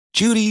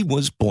Judy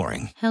was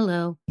boring.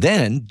 Hello.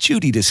 Then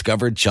Judy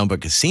discovered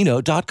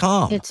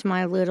ChumbaCasino.com. It's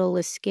my little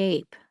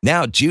escape.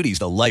 Now Judy's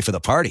the life of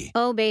the party.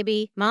 Oh,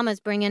 baby, mama's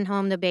bringing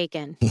home the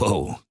bacon.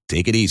 Whoa,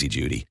 take it easy,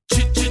 Judy.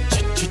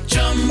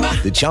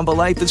 The Chumba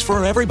life is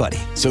for everybody.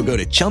 So go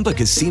to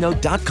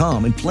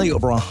ChumbaCasino.com and play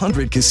over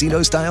 100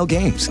 casino-style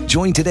games.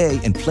 Join today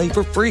and play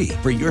for free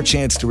for your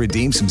chance to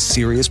redeem some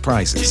serious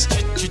prizes.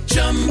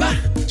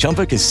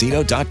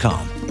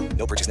 ChumbaCasino.com.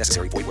 No purchase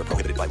necessary. Void where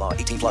prohibited by law.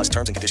 18 plus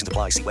terms and conditions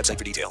apply. See website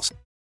for details.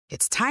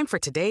 It's time for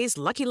today's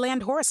Lucky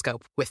Land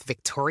horoscope with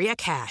Victoria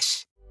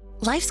Cash.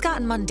 Life's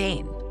gotten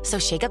mundane, so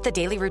shake up the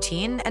daily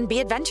routine and be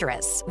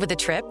adventurous with a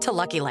trip to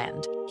Lucky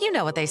Land. You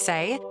know what they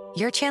say.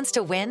 Your chance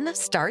to win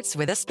starts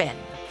with a spin.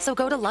 So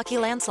go to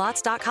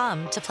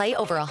LuckyLandSlots.com to play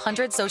over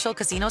 100 social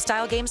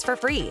casino-style games for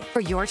free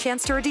for your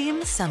chance to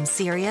redeem some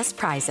serious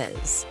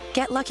prizes.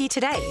 Get lucky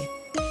today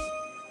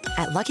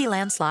at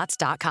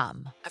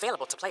LuckyLandSlots.com.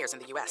 Available to players in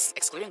the U.S.,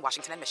 excluding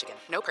Washington and Michigan.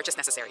 No purchase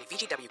necessary.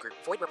 VGW Group.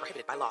 Void where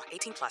prohibited by law.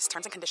 18 plus.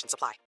 Terms and conditions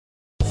apply.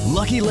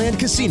 Lucky Land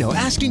Casino,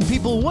 asking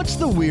people, what's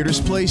the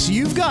weirdest place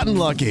you've gotten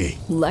lucky?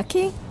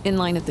 Lucky? In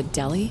line at the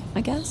deli,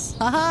 I guess?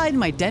 Aha, in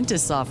my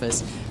dentist's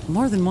office.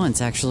 More than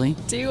once, actually.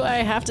 Do I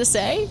have to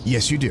say?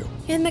 Yes, you do.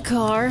 In the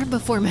car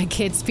before my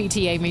kids'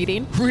 PTA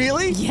meeting.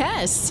 Really?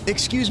 Yes.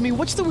 Excuse me,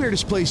 what's the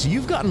weirdest place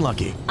you've gotten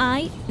lucky?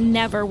 I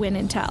never win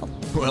and tell.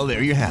 Well,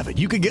 there you have it.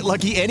 You can get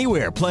lucky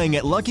anywhere, playing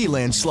at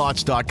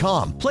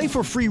LuckyLandSlots.com. Play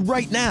for free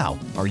right now.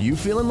 Are you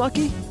feeling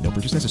lucky? No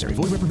purchase necessary.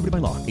 Void where prohibited by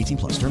law. 18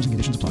 plus. Terms and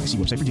conditions apply. See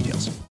website for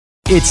details.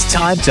 It's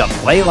time to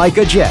Play Like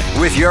a Jet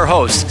with your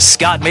host,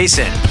 Scott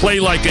Mason.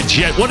 Play like a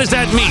Jet. What does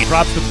that mean?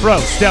 Drops the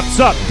throw,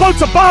 steps up, floats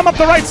a bomb up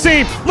the right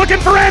seam,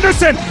 looking for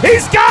Anderson.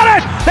 He's got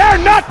it!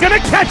 They're not going to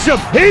catch him.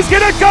 He's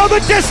going to go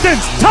the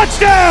distance.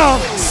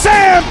 Touchdown!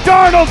 Sam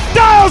Darnold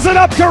dials it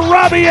up to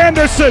Robbie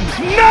Anderson.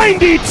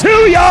 92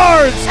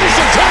 yards!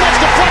 Anderson, much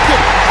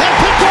deflected, and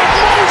picked off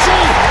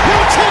Mosley.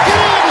 He'll take it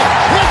in.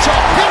 It's a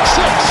pick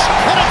six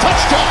and a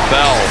touchdown.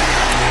 Bell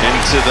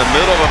into the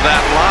middle of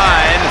that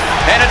line,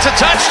 and it's a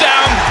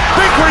touchdown.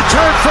 Big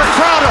return for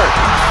Crowder.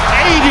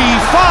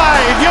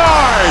 85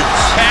 yards.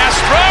 Pass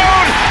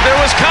thrown. There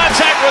was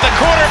contact with the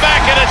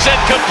quarterback, and it's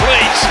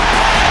incomplete.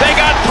 They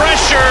got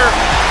pressure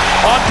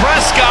on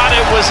Prescott.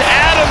 It was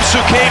Adams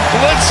who came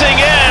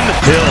blitzing in.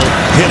 Hill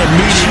hit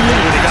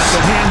immediately when he got the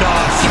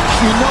handoff.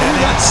 You know who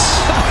that's?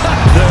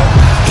 The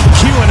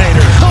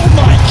Q-inator. Oh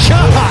my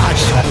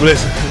gosh.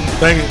 Listen,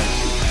 thank you.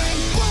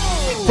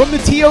 From the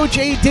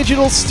TOJ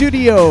Digital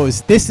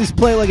Studios, this is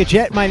Play Like a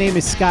Jet. My name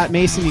is Scott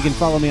Mason. You can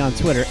follow me on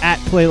Twitter at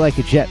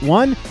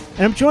PlayLikeAJet1. And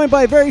I'm joined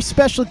by a very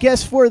special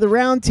guest for the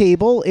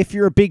roundtable. If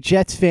you're a big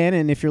Jets fan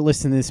and if you're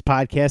listening to this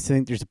podcast, I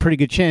think there's a pretty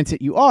good chance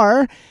that you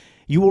are.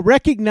 You will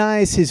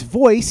recognize his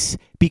voice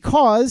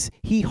because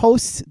he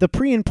hosts the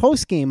pre- and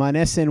post-game on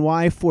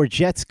SNY for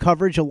Jets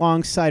coverage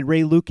alongside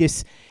Ray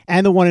Lucas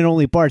and the one and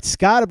only Bart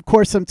Scott. Of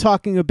course, I'm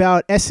talking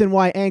about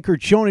SNY anchor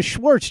Jonas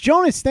Schwartz.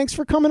 Jonas, thanks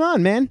for coming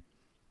on, man.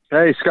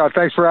 Hey, Scott,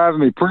 thanks for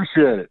having me.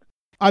 Appreciate it.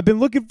 I've been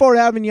looking forward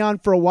to having you on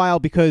for a while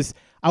because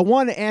I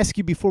want to ask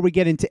you before we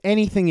get into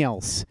anything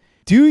else.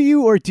 Do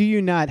you or do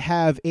you not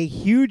have a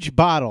huge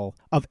bottle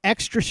of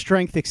extra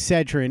strength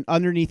Excedrin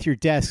underneath your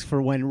desk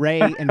for when Ray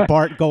and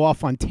Bart go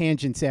off on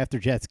tangents after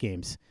Jets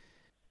games?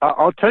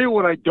 I'll tell you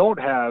what I don't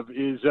have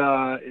is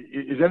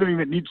anything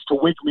that needs to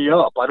wake me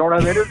up. I don't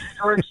have energy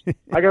drinks.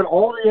 I got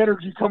all the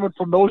energy coming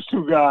from those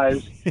two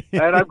guys,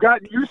 and I've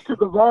gotten used to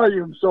the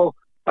volume, so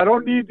I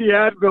don't need the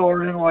Advil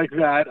or anything like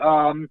that.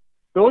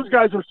 Those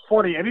guys are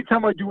funny.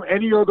 Anytime I do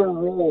any other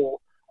role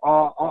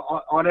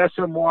on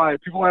SNY,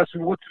 people ask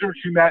me, what's the difference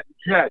between that and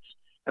Jets?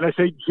 And I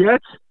say,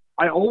 Jets,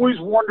 I always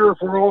wonder if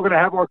we're all going to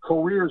have our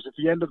careers at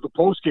the end of the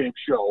postgame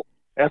show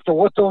after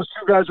what those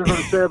two guys are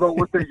going to say about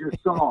what they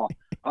just saw.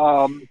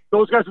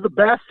 Those guys are the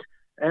best.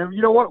 And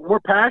you know what? We're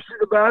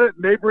passionate about it,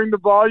 and they bring the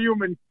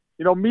volume. And,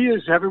 you know, me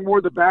as having more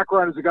of the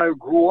background as a guy who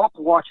grew up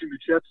watching the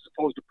Jets as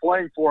opposed to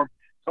playing for them,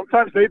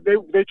 sometimes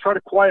they try to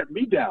quiet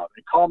me down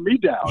and calm me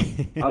down,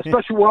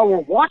 especially while we're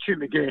watching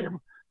the game.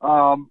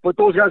 But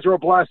those guys are a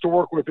blast to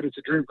work with, and it's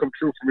a dream come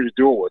true for me to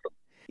do it with them.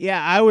 Yeah,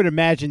 I would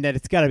imagine that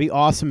it's got to be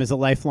awesome as a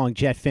lifelong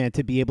Jet fan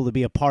to be able to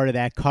be a part of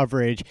that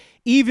coverage,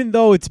 even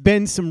though it's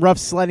been some rough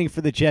sledding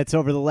for the Jets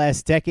over the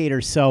last decade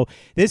or so.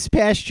 This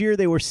past year,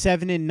 they were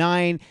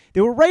 7-9.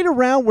 They were right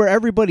around where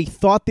everybody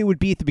thought they would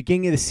be at the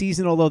beginning of the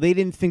season, although they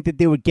didn't think that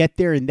they would get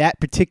there in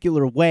that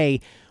particular way.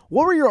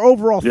 What were your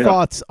overall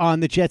thoughts on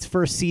the Jets'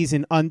 first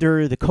season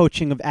under the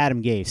coaching of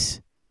Adam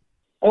Gase?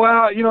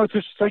 Well, you know, it's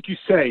just like you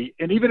say,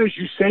 and even as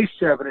you say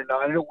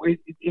 7-9,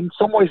 in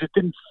some ways it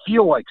didn't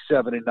feel like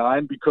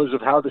 7-9 because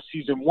of how the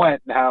season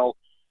went and how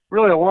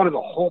really a lot of the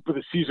hope of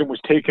the season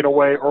was taken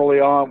away early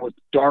on with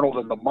Darnold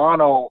and the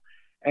mono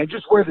and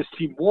just where this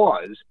team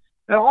was.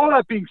 Now, all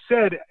that being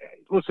said,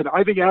 listen,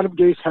 I think Adam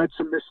Gase had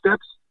some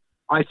missteps.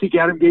 I think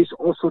Adam Gase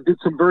also did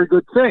some very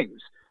good things.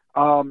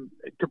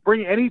 To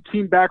bring any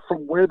team back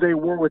from where they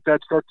were with that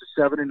start to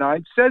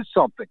 7-9 says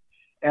something.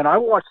 And I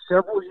watched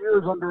several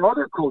years under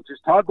other coaches,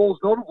 Todd Bowles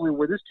notably,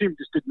 where this team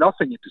just did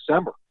nothing in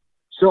December.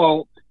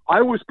 So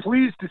I was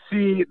pleased to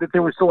see that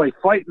there was still a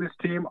fight in this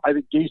team. I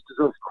think Gase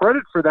deserves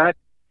credit for that.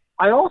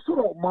 I also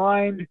don't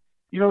mind,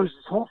 there's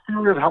this whole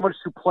theory of how much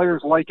do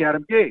players like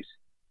Adam Gase.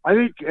 I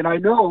think, and I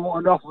know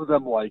enough of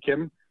them like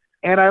him,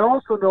 and I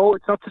also know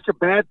it's not such a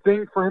bad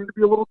thing for him to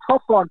be a little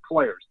tough on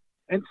players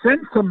and send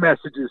some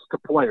messages to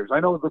players. I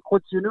know the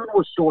Quincy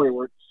Enunwa story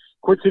where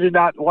Quincy did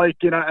not like,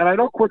 and I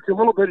know Quincy a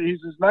little bit. He's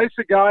as nice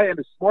a guy and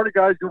as smart a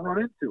guy as you'll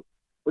run into.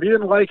 But he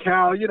didn't like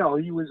how,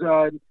 he was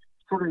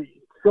sort of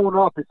showing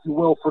up, if you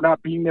will, for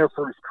not being there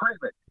for his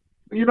treatment.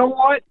 But you know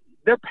what?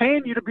 They're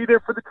paying you to be there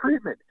for the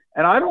treatment.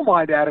 And I don't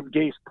mind Adam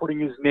Gase putting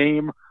his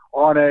name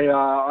on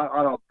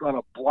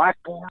a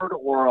blackboard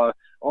or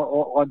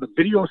on the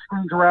video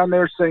screens around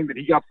there saying that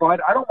he got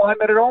fined. I don't mind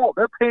that at all.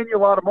 They're paying you a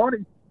lot of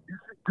money. You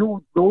should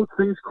do those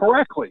things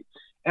correctly.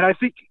 And I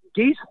think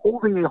Gase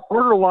holding a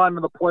harder line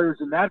on the players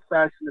in that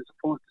fashion as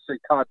opposed to, say,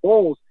 Todd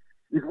Bowles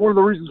is one of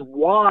the reasons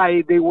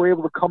why they were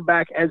able to come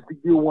back as the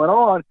year went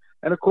on.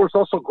 And, of course,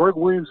 also Greg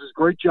Williams'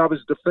 great job as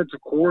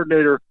defensive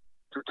coordinator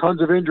through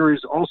tons of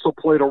injuries also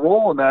played a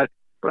role in that.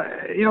 But,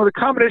 the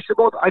combination of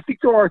both, I think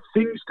there are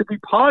things to be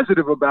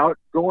positive about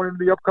going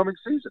into the upcoming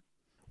season.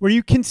 Were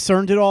you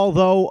concerned at all,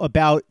 though,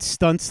 about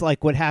stunts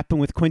like what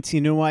happened with Quincy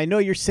Enunwa? I know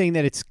you're saying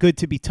that it's good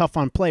to be tough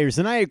on players,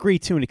 and I agree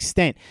to an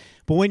extent.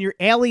 But when you're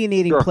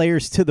alienating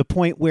players to the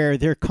point where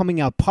they're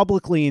coming out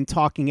publicly and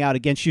talking out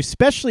against you,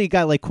 especially a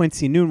guy like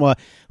Quincy Enunwa,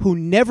 who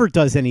never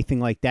does anything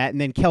like that, and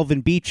then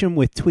Kelvin Beachum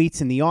with tweets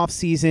in the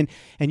offseason,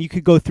 and you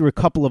could go through a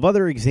couple of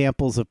other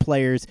examples of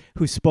players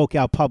who spoke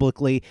out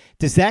publicly.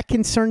 Does that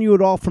concern you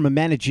at all from a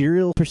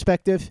managerial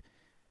perspective?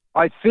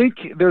 I think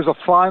there's a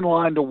fine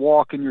line to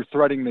walk and you're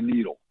threading the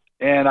needle.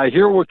 And I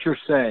hear what you're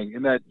saying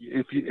in that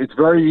it's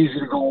very easy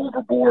to go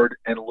overboard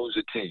and lose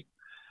a team.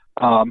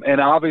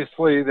 And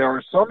obviously there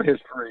is some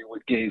history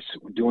with Gase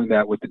doing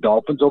that with the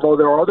Dolphins, although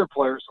there are other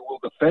players who will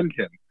defend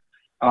him.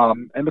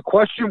 And the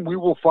question we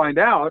will find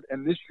out,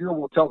 and this year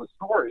will tell the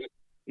story,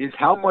 is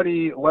how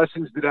many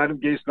lessons did Adam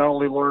Gase not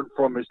only learn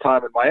from his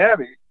time in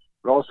Miami,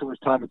 but also his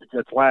time with the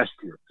Jets last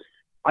year.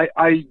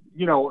 I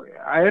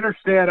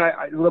understand.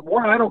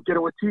 One, I don't get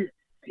it with teams.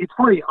 It's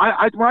funny.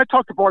 When I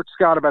talked to Bart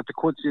Scott about the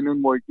Quincy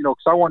Enunwa, because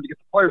I wanted to get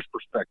the player's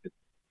perspective,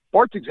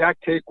 Bart's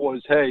exact take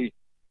was, hey,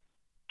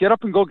 get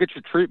up and go get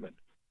your treatment.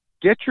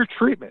 Get your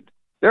treatment.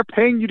 They're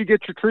paying you to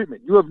get your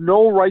treatment. You have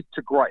no right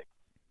to gripe.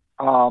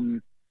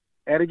 And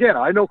again,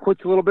 I know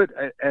Quincy a little bit,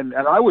 and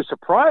I was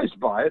surprised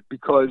by it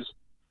because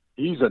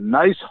he's a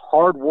nice,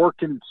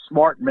 hard-working,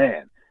 smart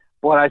man.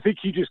 But I think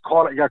he just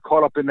got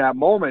caught up in that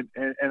moment,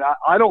 and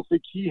I don't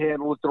think he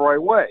handled it the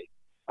right way.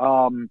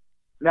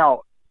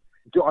 Now,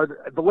 the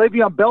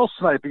Le'Veon Bell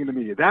sniping in the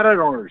media, that I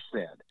don't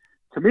understand.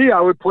 To me,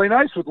 I would play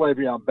nice with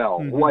Le'Veon Bell,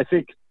 who I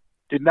think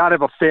did not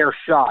have a fair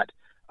shot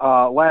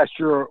last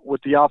year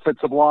with the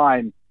offensive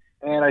line.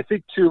 And I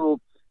think to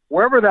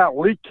wherever that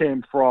leak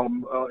came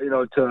from,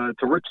 to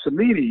Rich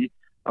Cimini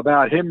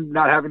about him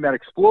not having that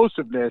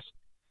explosiveness,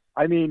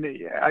 I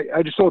mean,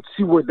 I just don't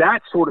see where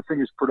that sort of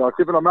thing is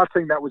productive. And I'm not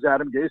saying that was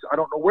Adam Gase. I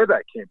don't know where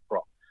that came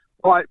from.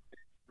 But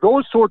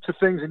those sorts of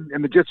things,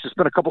 and the Jets just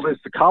spent a couple of days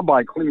at the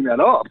Combine cleaning that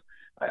up,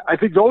 I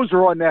think those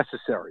are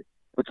unnecessary.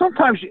 But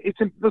sometimes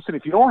listen,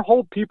 if you don't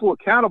hold people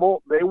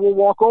accountable, they will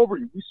walk over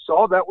you. We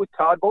saw that with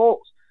Todd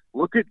Bowles.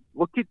 Look at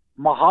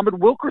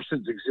Muhammad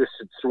Wilkerson's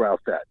existence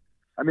throughout that.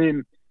 I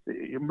mean,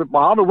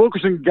 Muhammad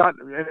Wilkerson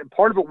and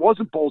part of it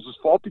wasn't Bowles'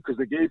 fault because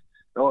they gave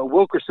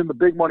Wilkerson the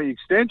big money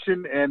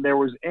extension, and there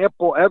was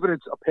ample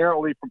evidence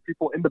apparently from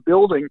people in the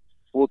building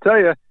who will tell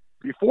you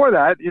before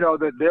that,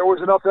 that there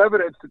was enough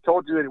evidence that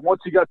told you that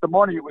once he got the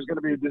money, it was going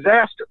to be a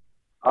disaster.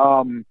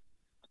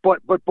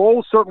 But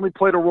Bowles certainly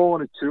played a role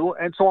in it too.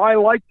 And so I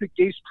like that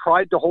Gase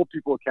tried to hold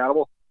people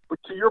accountable. But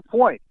to your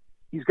point,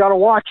 he's got to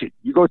watch it.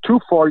 You go too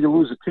far, you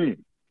lose a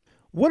team.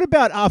 What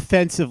about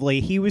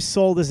offensively? He was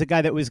sold as a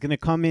guy that was going to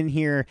come in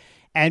here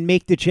and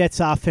make the Jets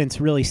offense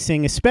really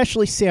sing,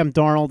 especially Sam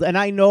Darnold. And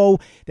I know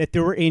that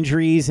there were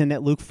injuries and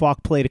that Luke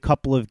Falk played a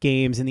couple of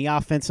games and the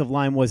offensive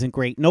line wasn't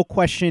great. No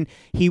question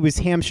he was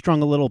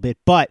hamstrung a little bit.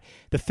 But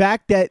the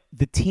fact that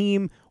the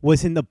team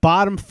was in the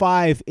bottom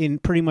 5 in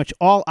pretty much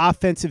all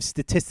offensive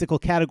statistical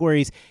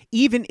categories,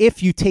 even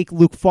if you take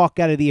Luke Falk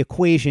out of the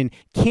equation,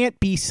 can't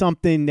be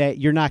something that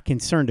you're not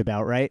concerned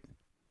about, right?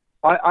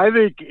 I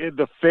think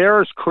the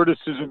fairest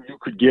criticism you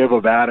could give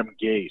of Adam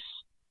Gase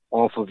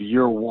off of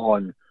year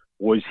one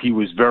was he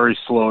was very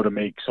slow to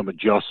make some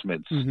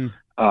adjustments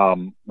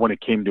when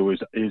it came to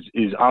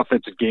his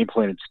offensive game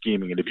plan and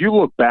scheming. And if you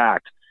look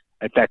back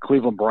at that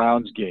Cleveland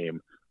Browns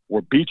game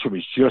where Beachum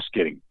is just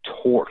getting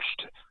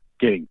torched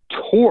at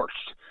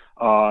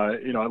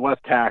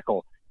left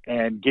tackle,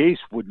 and Gase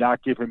would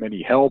not give him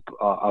any help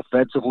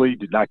offensively,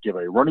 did not give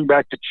a running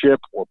back to chip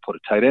or put a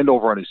tight end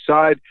over on his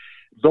side.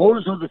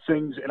 Those are the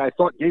things, and I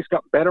thought Gase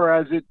got better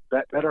at it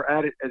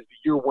as the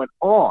year went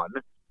on,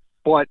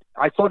 but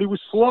I thought he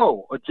was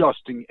slow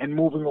adjusting and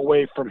moving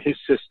away from his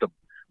system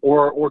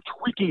or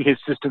tweaking his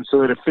system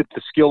so that it fit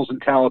the skills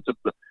and talents of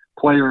the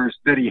players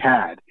that he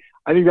had.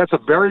 I think that's a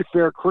very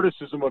fair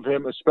criticism of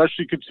him,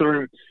 especially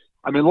considering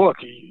I mean, look,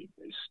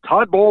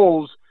 Todd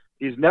Bowles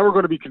is never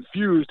going to be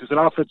confused as an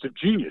offensive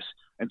genius,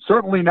 and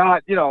certainly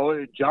not,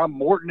 John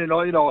Morton and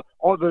all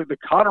the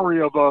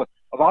coterie of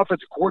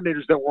offensive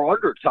coordinators that were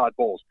under Todd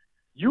Bowles.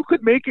 You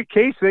could make a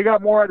case they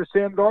got more out of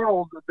Sam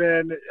Darnold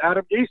than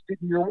Adam Gase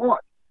did in year one.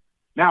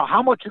 Now,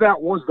 how much of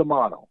that was the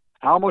mono?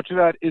 How much of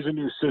that is a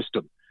new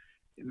system?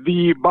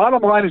 The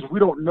bottom line is we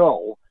don't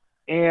know,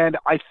 and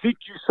I think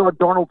you saw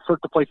Darnold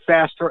start to play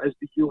faster as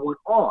the year went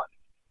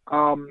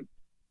on.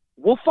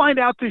 We'll find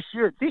out this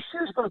year. This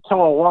year's going to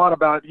tell a lot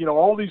about,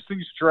 all these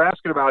things that you're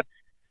asking about.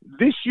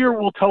 This year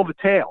will tell the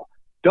tale.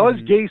 Does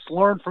Gase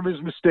learn from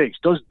his mistakes?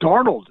 Does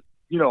Darnold,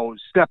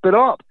 step it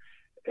up?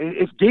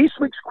 If Gase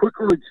makes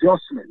quicker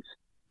adjustments,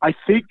 I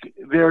think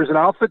there's an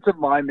offensive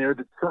mind there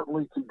that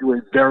certainly can do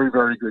a very,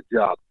 very good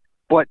job.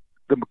 But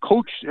the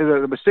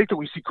mistake that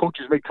we see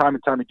coaches make time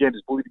and time again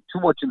is believing too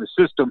much in the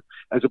system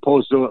as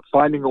opposed to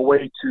finding a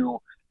way to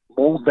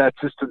mold that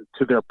system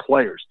to their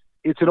players.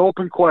 It's an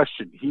open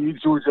question. He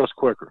needs to adjust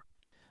quicker.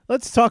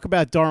 Let's talk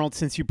about Darnold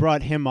since you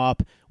brought him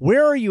up.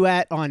 Where are you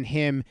at on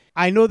him?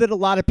 I know that a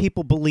lot of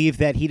people believe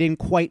that he didn't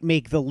quite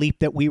make the leap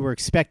that we were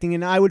expecting,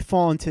 and I would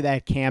fall into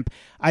that camp.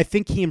 I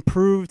think he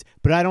improved,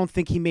 but I don't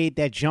think he made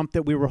that jump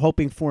that we were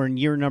hoping for in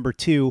year number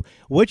 2.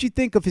 What'd you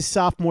think of his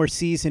sophomore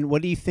season?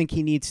 What do you think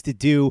he needs to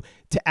do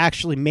to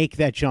actually make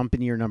that jump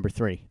in year number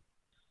 3?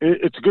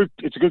 It's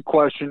a good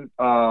question,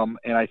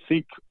 and I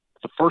think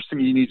the first thing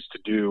he needs to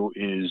do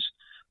is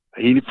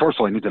first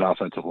of all, he needs an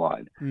offensive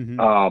line,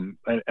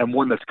 and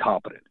one that's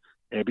competent.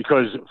 And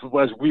because,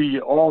 as we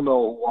all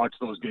know, who watched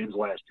those games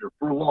last year,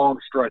 for long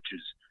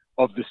stretches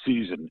of the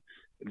season,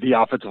 the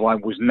offensive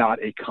line was not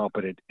a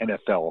competent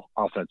NFL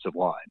offensive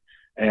line.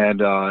 And,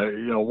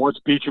 once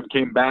Beachum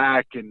came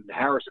back and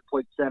Harrison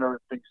played center,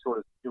 things sort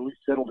of at least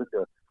settled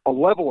into a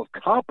level of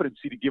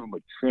competency to give him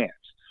a chance.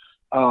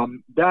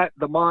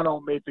 The mono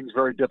made things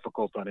very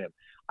difficult on him.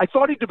 I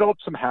thought he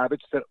developed some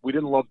habits that we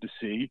didn't love to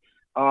see.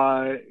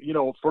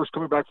 First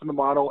coming back from the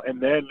mono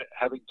and then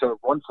having to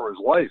run for his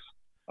life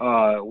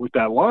with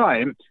that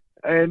line.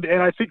 And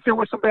I think there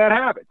were some bad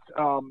habits.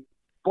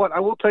 But I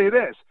will tell you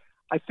this.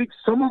 I think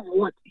some of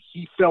what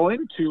he fell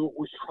into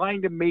was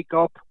trying to make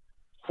up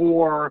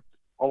for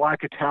a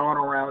lack of talent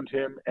around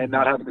him and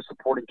not having the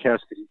supporting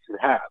cast that he should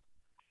have.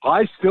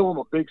 I still am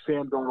a big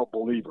Sam Darnold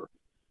believer.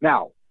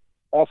 Now,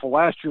 off of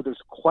last year,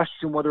 there's a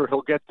question whether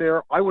he'll get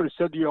there. I would have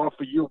said to you off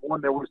of year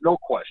one, there was no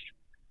question.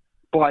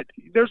 But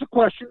there's a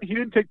question. He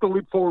didn't take the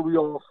leap forward we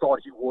all thought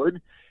he would.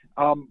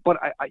 But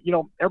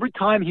every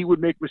time he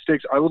would make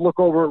mistakes, I would look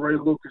over at Ray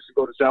Lucas and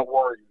go, "Does that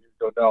worry you?" He'd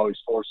go, "No, he's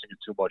forcing it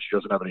too much. He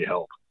doesn't have any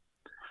help."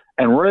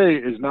 And Ray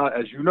is not,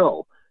 as you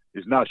know,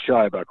 is not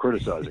shy about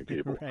criticizing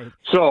people. Right.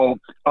 So,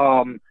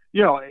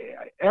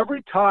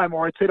 every time,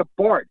 or I'd say to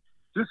Bart,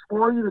 just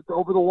worry that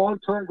over the long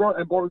term growth,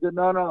 and Bart would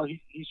go, "No,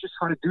 he's just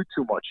trying to do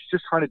too much. He's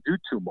just trying to do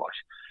too much."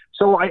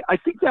 So I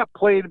think that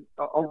played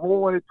a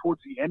role in it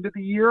towards the end of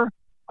the year.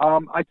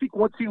 I think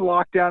once he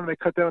locked down and they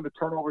cut down on the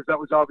turnovers, that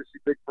was obviously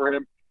big for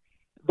him.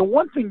 The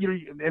one thing,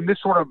 and this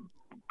sort of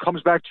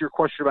comes back to your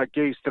question about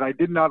Gase that I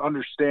did not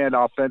understand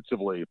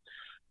offensively,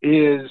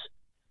 is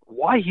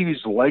why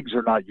his legs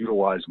are not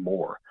utilized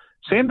more.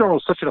 Sam Darnold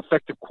is such an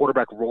effective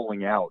quarterback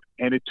rolling out,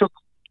 and it took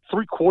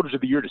 3/4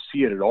 of the year to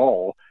see it at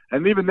all.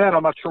 And even then,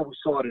 I'm not sure we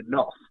saw it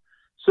enough.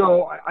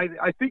 So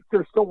I think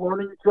they're still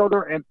learning each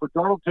other, and for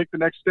Darnold to take the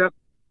next step,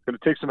 going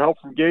to take some help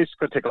from Gase.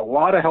 Going to take a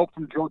lot of help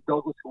from Joe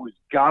Douglas, who has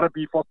got to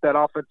beef up that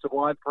offensive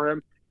line for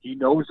him. He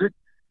knows it,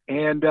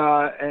 and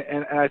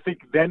I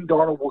think then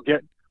Darnold will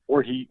get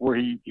where he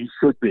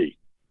should be.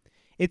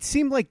 It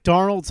seemed like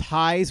Darnold's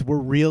highs were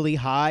really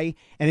high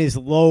and his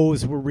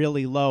lows were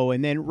really low,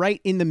 and then right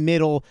in the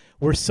middle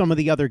were some of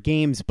the other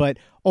games. But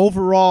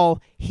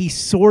overall, he's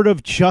sort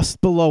of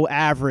just below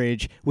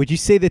average. Would you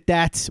say that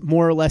that's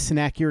more or less an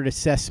accurate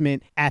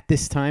assessment at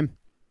this time?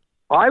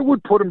 I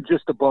would put him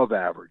just above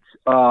average.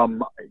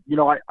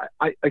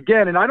 I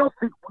again, and I don't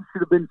think we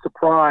should have been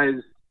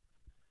surprised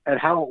at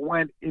how it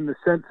went in the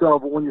sense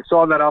of when you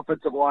saw that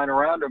offensive line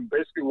around him.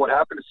 Basically, what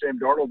happened to Sam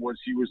Darnold was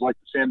he was like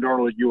the Sam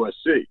Darnold at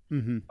USC.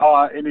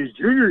 Mm-hmm. In his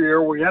junior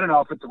year, where he had an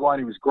offensive line,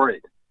 he was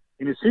great.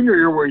 In his senior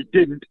year, where he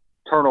didn't,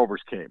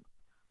 turnovers came.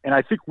 And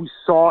I think we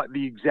saw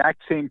the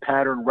exact same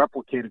pattern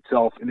replicate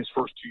itself in his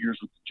first 2 years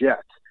with the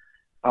Jets.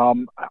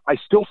 I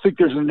still think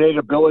there's an innate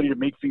ability to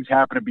make things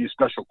happen and be a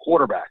special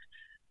quarterback.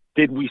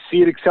 Did we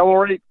see it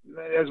accelerate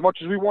as much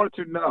as we wanted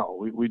to?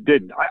 No, we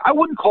didn't. I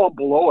wouldn't call him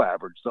below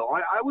average, though.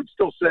 I would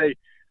still say,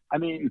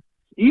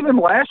 even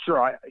last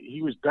year,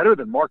 he was better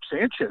than Mark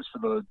Sanchez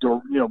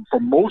for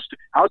most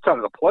outside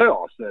of the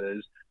playoffs. That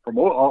is, for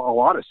a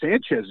lot of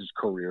Sanchez's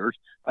careers.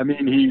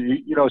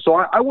 So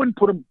I wouldn't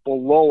put him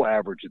below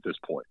average at this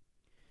point.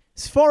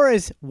 As far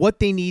as what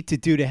they need to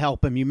do to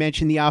help him, you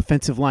mentioned the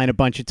offensive line a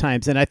bunch of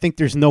times, and I think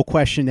there's no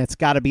question that's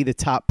got to be the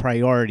top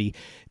priority.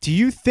 Do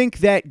you think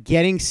that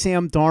getting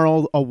Sam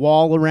Darnold a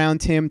wall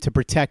around him to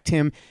protect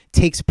him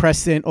takes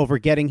precedent over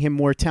getting him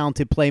more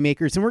talented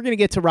playmakers? And we're going to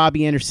get to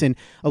Robbie Anderson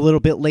a little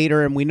bit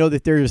later, and we know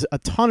that there's a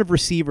ton of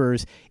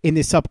receivers in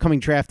this upcoming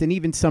draft and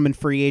even some in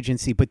free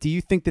agency. But do you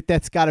think that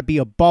that's got to be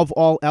above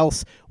all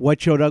else what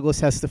Joe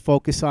Douglas has to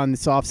focus on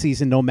this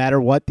offseason, no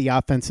matter what, the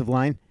offensive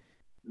line?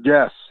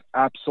 Yes.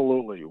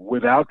 Absolutely.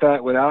 Without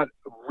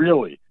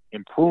really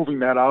improving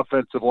that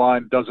offensive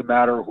line, doesn't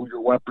matter who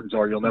your weapons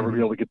are, you'll never be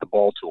able to get the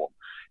ball to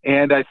them.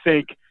 And I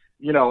think,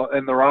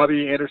 and the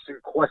Robbie Anderson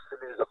question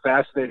is a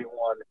fascinating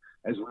one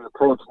as we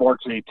approach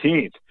March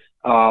 18th.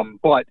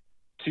 But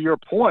to your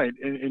point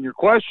in your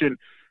question,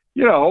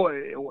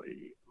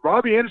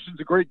 Robbie Anderson's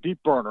a great deep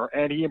burner,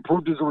 and he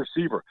improved as a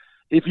receiver.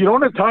 If you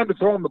don't have time to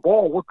throw him the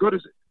ball, what good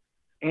is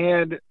it?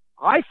 And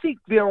I think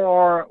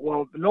no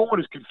one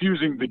is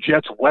confusing the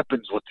Jets'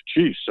 weapons with the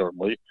Chiefs,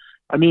 certainly.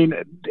 I mean,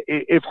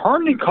 if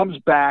Herndon comes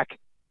back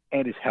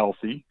and is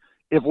healthy,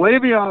 if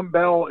Le'Veon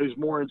Bell is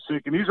more in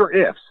sync, and these are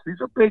ifs,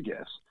 these are big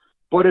ifs,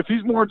 but if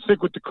he's more in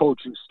sync with the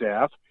coaching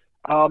staff,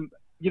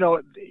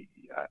 you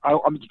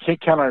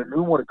can't count on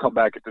anyone to come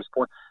back at this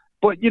point.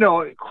 But,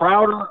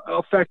 Crowder,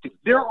 effective.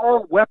 There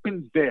are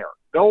weapons there.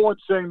 No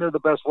one's saying they're the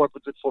best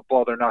weapons in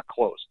football. They're not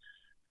close.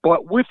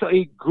 But with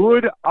a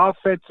good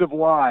offensive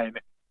line,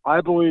 I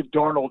believe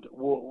Darnold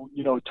will,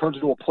 turns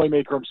into a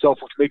playmaker himself,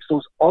 which makes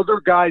those other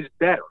guys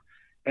better.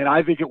 And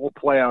I think it will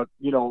play out,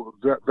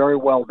 very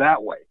well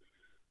that way.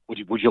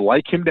 Would you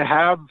like him to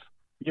have,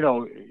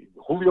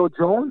 Julio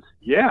Jones?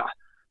 Yeah.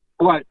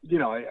 But,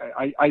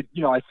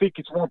 I think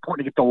it's more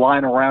important to get the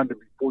line around him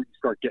before you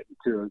start getting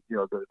to,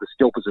 the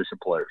skill position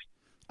players.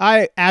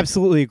 I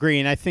absolutely agree,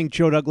 and I think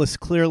Joe Douglas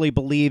clearly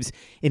believes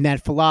in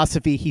that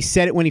philosophy. He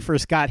said it when he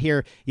first got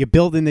here. You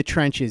build in the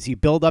trenches. You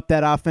build up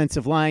that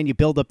offensive line. You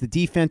build up the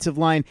defensive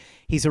line.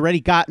 He's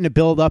already gotten to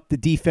build up the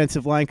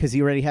defensive line because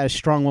he already had a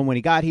strong one when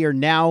he got here.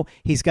 Now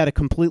he's got to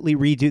completely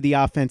redo the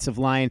offensive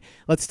line.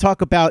 Let's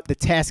talk about the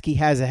task he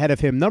has ahead of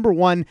him. Number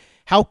one,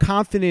 how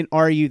confident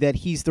are you that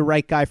he's the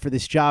right guy for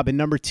this job? And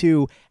number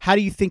two, how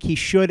do you think he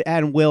should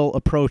and will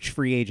approach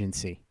free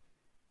agency?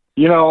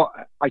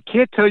 I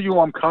can't tell you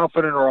I'm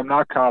confident or I'm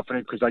not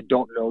confident because I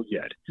don't know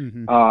yet.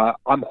 Mm-hmm.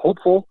 I'm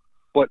hopeful,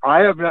 but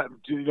I have not.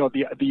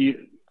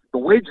 The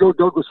way Joe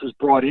Douglas was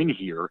brought in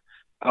here,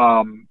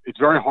 it's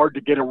very hard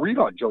to get a read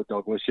on Joe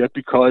Douglas yet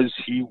because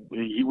he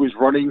was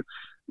running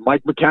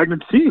Mike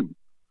Maccagnan's team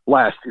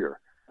last year,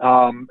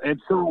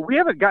 and so we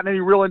haven't gotten any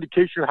real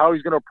indication of how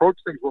he's going to approach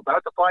things. We're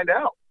about to find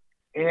out,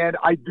 and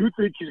I do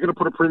think he's going to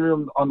put a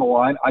premium on the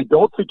line. I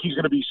don't think he's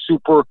going to be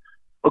super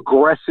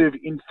aggressive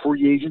in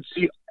free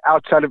agency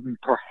outside of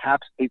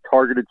perhaps a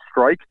targeted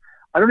strike.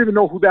 I don't even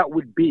know who that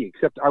would be,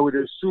 except I would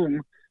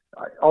assume,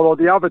 although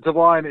the offensive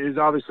line is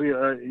obviously,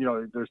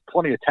 there's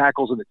plenty of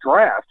tackles in the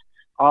draft,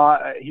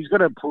 he's going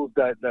to improve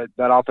that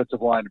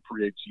offensive line in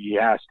free agency. He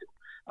has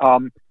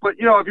to. But,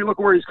 if you look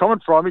at where he's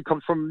coming from, he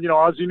comes from,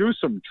 Ozzie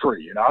Newsome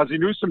tree. And Ozzie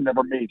Newsome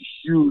never made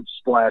huge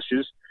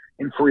splashes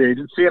in free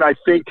agency. And I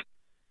think,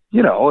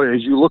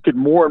 as you look at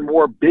more and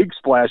more big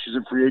splashes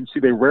in free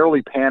agency, they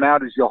rarely pan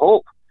out as you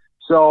hope.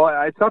 So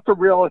it's not the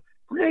real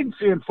free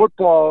agency in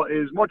football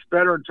is much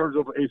better in terms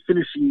of a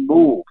finishing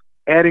move,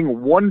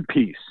 adding one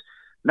piece,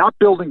 not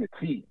building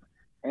a team.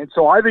 And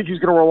so I think he's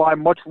going to rely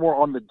much more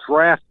on the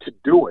draft to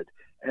do it.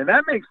 And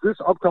that makes this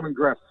upcoming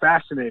draft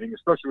fascinating,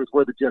 especially with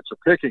where the Jets are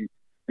picking,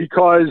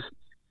 because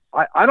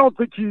I don't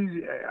think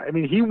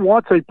he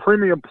wants a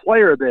premium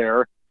player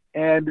there.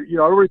 And,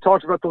 everybody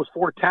talks about those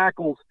four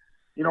tackles.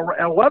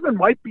 11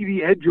 might be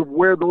the edge of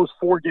where those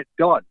four get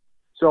done.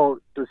 So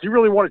does he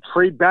really want to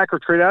trade back or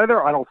trade out of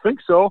there? I don't think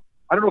so.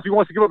 I don't know if he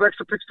wants to give up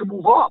extra picks to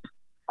move up.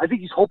 I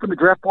think he's hoping the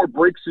draft board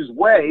breaks his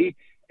way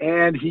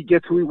and he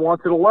gets who he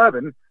wants at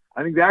 11.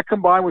 I think that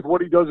combined with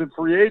what he does in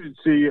free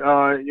agency,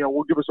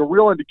 will give us a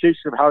real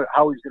indication of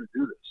how he's going to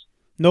do this.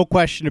 No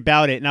question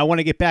about it. And I want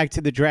to get back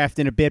to the draft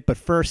in a bit, but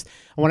first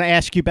I want to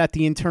ask you about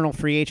the internal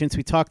free agents.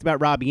 We talked about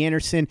Robbie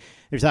Anderson.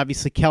 There's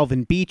obviously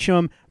Kelvin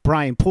Beachum.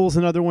 Brian Poole's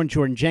another one.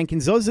 Jordan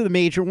Jenkins. Those are the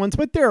major ones,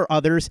 but there are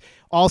others.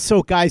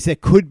 Also guys that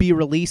could be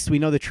released. We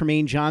know that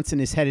Tremaine Johnson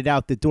is headed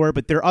out the door,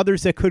 but there are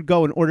others that could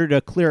go in order to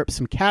clear up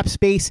some cap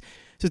space.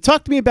 So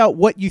talk to me about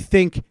what you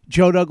think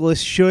Joe Douglas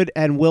should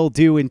and will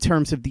do in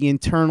terms of the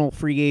internal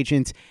free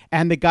agents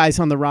and the guys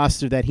on the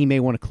roster that he may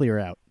want to clear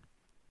out.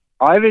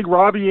 I think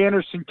Robbie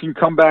Anderson can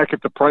come back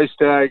if the price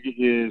tag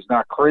is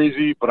not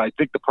crazy, but I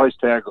think the price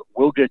tag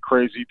will get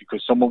crazy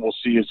because someone will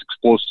see his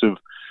explosive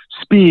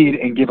speed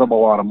and give him a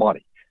lot of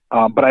money.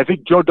 But I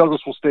think Joe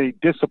Douglas will stay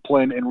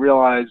disciplined and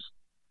realize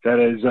that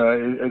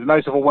as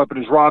nice of a weapon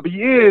as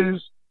Robbie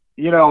is,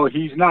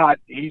 he's not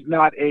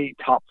a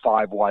top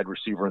 5 wide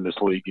receiver in this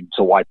league, and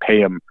so why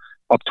pay him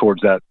up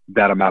towards that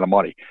amount of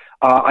money?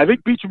 I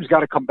think Beachum's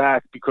got to come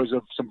back because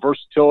of some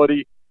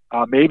versatility.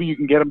 Maybe you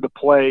can get him to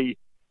play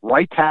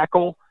right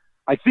tackle.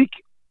 I think,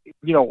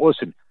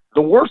 listen,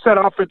 the worse that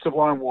offensive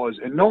line was,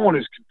 and no one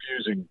is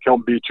confusing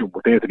Kelvin Beachum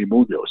with Anthony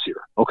Munoz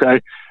here,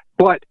 okay?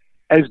 But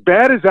as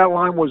bad as that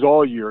line was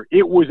all year,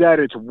 it was at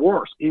its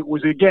worst. It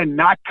was, again,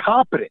 not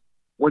competent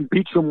when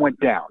Beachum went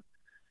down.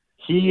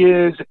 He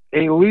is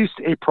at least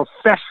a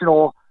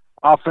professional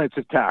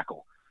offensive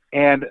tackle.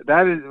 And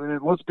that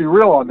is, let's be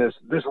real on this,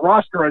 this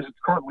roster as it's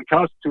currently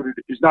constituted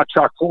is not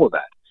chock full of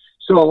that.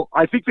 So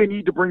I think they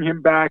need to bring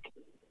him back,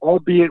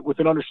 albeit with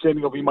an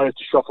understanding of he might have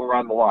to shuffle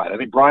around the line. I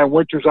think Brian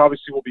Winters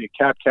obviously will be a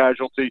cap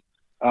casualty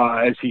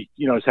as he,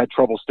 has had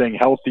trouble staying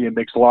healthy and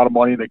makes a lot of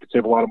money. They could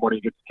save a lot of money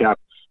against the cap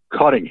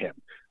cutting him.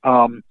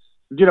 I'm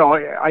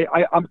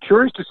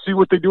curious to see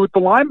what they do with the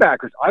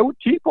linebackers. I would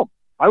keep them.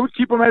 I would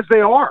keep them as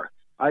they are.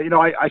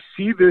 I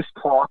see this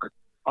talk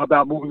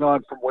about moving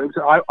on from Williams.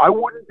 I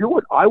wouldn't do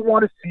it. I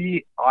want to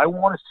see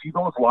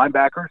those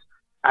linebackers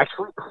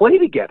actually play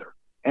together.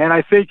 And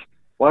I think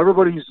while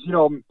everybody's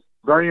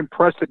very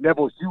impressed that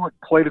Neville Hewitt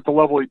played at the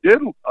level he did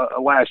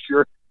last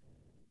year,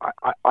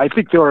 I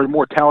think there are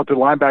more talented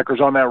linebackers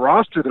on that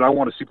roster that I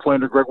want to see play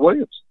under Greg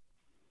Williams.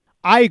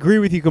 I agree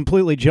with you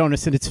completely,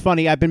 Jonas, and it's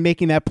funny. I've been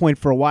making that point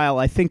for a while.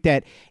 I think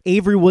that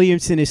Avery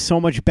Williamson is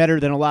so much better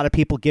than a lot of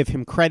people give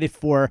him credit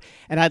for,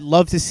 and I'd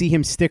love to see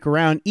him stick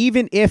around,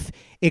 even if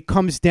it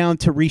comes down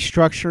to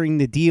restructuring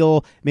the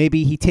deal.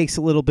 Maybe he takes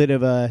a little bit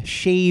of a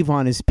shave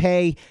on his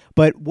pay,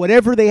 but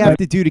whatever they have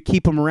to do to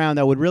keep him around,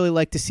 I would really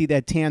like to see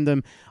that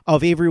tandem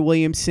of Avery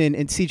Williamson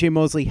and C.J.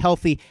 Mosley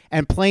healthy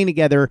and playing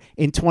together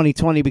in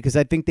 2020, because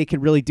I think they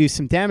could really do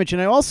some damage.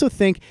 And I also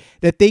think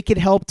that they could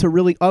help to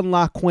really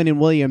unlock Quinnen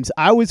Williams.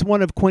 I was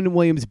one of Quinnen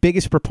Williams'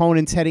 biggest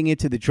proponents heading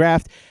into the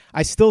draft.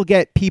 I still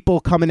get people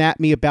coming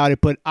at me about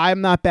it, but I'm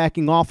not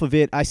backing off of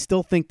it. I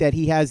still think that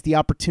he has the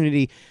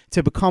opportunity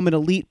to become an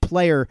elite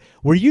player.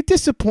 Were you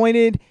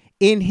disappointed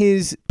in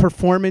his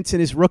performance in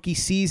his rookie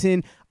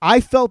season? I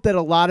felt that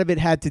a lot of it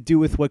had to do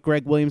with what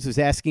Greg Williams was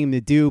asking him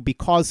to do.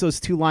 Because those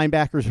two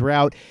linebackers were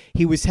out,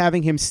 he was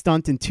having him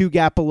stunt and two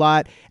gap a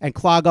lot and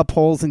clog up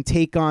holes and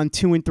take on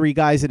 2 and 3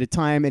 guys at a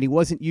time, and he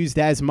wasn't used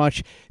as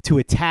much to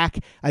attack.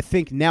 I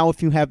think now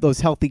if you have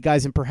those healthy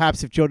guys, and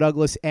perhaps if Joe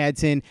Douglas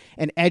adds in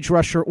an edge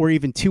rusher or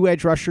even 2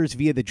 edge rushers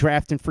via the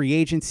draft and free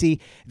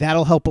agency,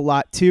 that'll help a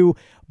lot too.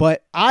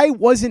 But I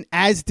wasn't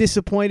as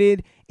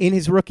disappointed in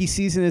his rookie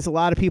season as a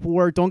lot of people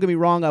were. Don't get me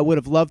wrong, I would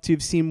have loved to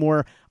have seen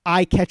more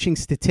eye-catching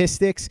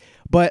statistics,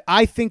 but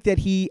I think that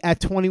he, at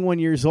 21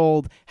 years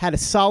old, had a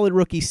solid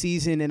rookie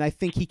season, and I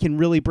think he can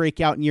really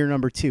break out in year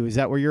number 2. Is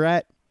that where you're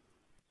at?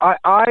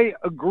 I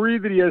agree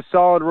that he has a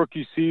solid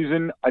rookie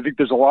season. I think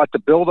there's a lot to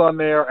build on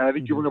there, and I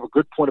think you bring up a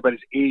good point about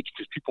his age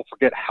because people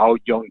forget how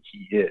young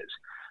he is.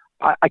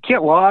 I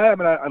can't lie. I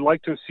mean, I'd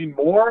like to have seen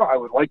more. I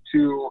would like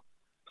to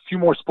few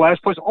more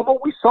splash plays. Although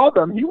we saw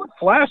them, he would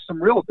flash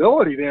some real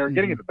ability there and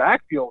getting in the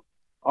backfield,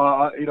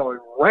 and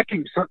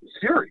wrecking certain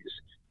series.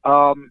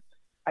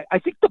 I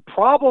think the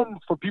problem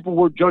for people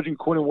who are judging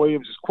Quinnen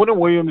Williams is Quinnen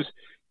Williams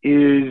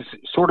is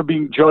sort of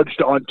being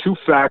judged on 2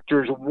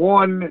 factors,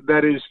 one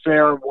that is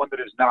fair and one that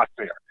is not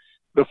fair.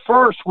 The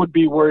first would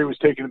be where he was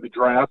taken in the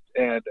draft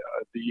and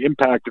the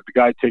impact of the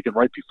guy taken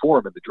right before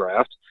him in the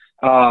draft,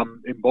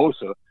 in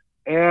Bosa.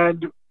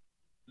 And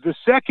the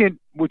second,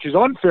 which is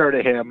unfair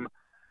to him,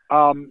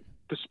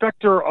 the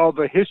specter of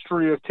a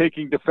history of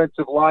taking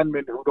defensive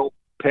linemen who don't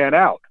pan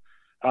out,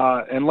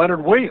 and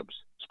Leonard Williams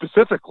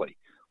specifically,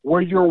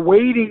 where you're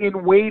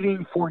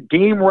waiting for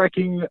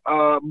game-wrecking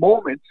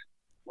moments,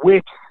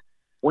 which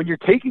when you're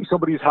taking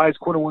somebody as high as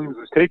Quinnen Williams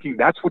was taking,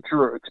 that's what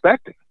you're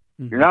expecting.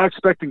 You're not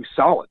expecting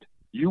solid.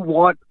 You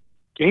want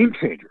game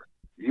changer.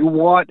 You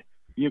want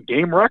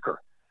game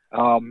wrecker.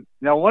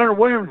 Now, Leonard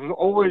Williams was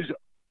always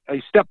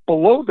a step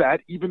below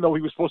that, even though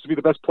he was supposed to be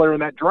the best player in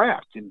that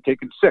draft and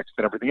taken 6th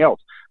and everything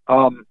else.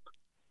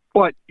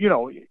 But,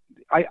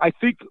 I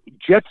think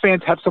Jet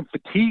fans have some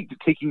fatigue to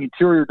taking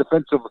interior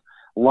defensive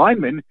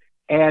linemen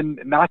and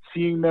not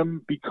seeing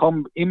them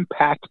become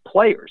impact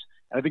players.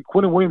 And I think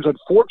Quinnen Williams,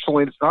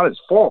 unfortunately, it's not his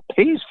fault,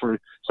 pays for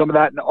some of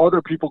that and other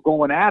people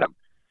going at him.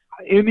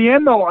 In the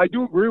end, though, I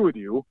do agree with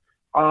you.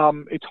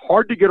 It's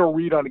hard to get a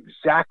read on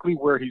exactly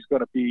where he's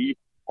going to be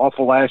off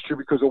of last year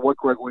because of what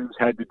Greg Williams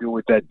had to do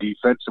with that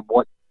defense and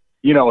what,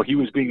 he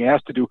was being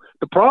asked to do.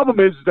 The problem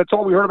is that's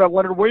all we heard about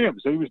Leonard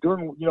Williams. He was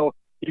doing,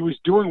 he was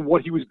doing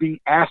what he was being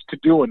asked to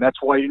do, and that's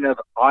why he didn't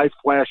have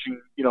eye-flashing,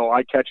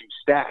 eye-catching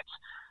stats.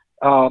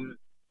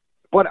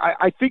 But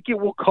I think it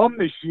will come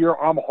this year.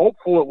 I'm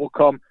hopeful it will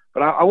come,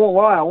 but I won't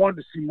lie. I wanted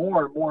to see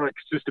more and more on a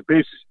consistent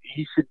basis.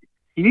 He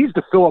needs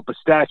to fill up a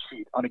stat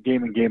sheet on a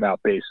game in, game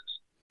out basis.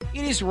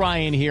 It is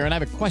Ryan here, and I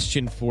have a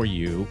question for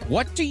you.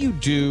 What do you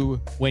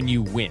do when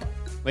you win?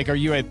 Like, are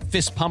you a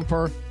fist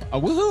pumper, a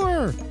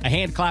woo-hooer, a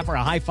hand clapper,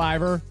 a high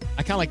fiver?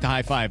 I kind of like the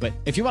high five, but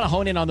if you want to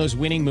hone in on those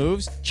winning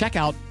moves, check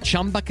out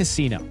Chumba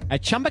Casino.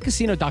 At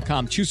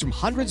ChumbaCasino.com, choose from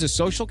hundreds of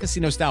social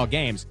casino-style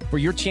games for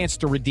your chance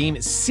to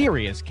redeem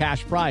serious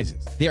cash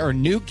prizes. There are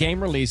new game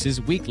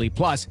releases weekly,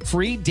 plus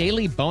free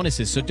daily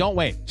bonuses. So don't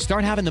wait.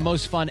 Start having the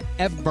most fun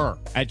ever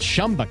at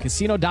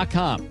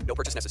ChumbaCasino.com. No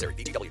purchase necessary.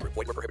 VGW Group.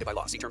 Void where prohibited by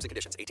law. See terms and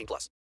conditions.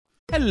 18+.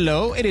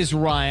 Hello, it is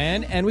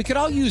Ryan, and we could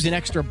all use an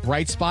extra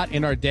bright spot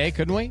in our day,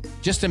 couldn't we?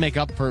 Just to make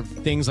up for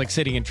things like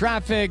sitting in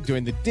traffic,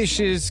 doing the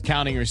dishes,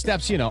 counting your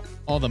steps, you know,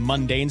 all the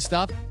mundane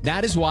stuff.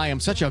 That is why I'm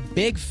such a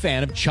big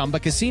fan of Chumba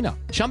Casino.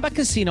 Chumba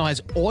Casino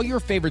has all your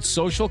favorite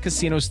social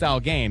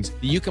casino-style games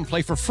that you can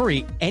play for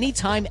free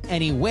anytime,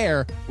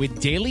 anywhere with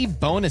daily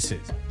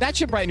bonuses. That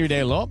should brighten your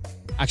day a little.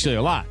 Actually,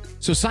 a lot.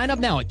 So sign up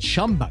now at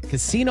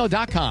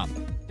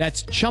ChumbaCasino.com.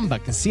 That's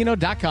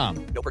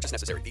ChumbaCasino.com. No purchase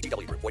necessary.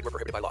 VGW Group. Void where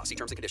prohibited by law. See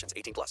terms and conditions.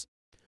 18+.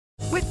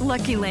 With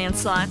Lucky Land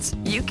Slots,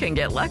 you can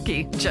get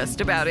lucky just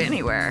about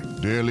anywhere.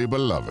 Dearly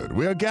beloved,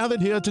 we are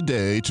gathered here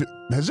today to...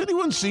 Has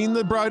anyone seen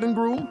the bride and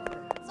groom?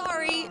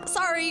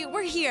 Sorry,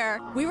 we're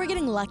here. We were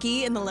getting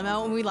lucky in the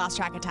limo and we lost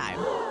track of time.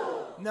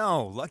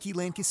 No, Lucky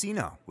Land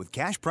Casino. With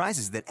cash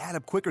prizes that add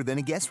up quicker than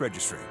a guest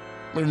registry.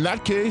 In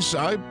that case,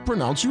 I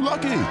pronounce you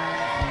lucky.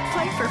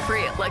 Play for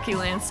free at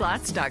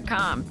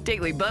LuckyLandSlots.com.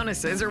 Daily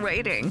bonuses are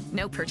waiting.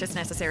 No purchase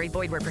necessary.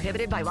 Void where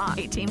prohibited by law.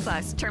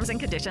 18+. Terms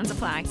and conditions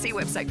apply. See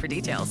website for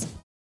details.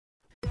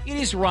 It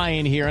is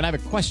Ryan here, and I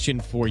have a question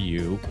for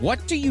you.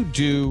 What do you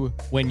do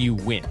when you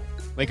win?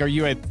 Like, are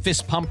you a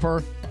fist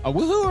pumper, a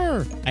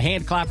woohooer, a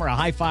hand clapper, a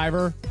high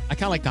fiver? I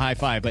kind of like the high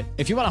five, but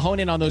if you want to hone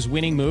in on those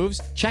winning moves,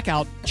 check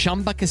out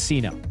Chumba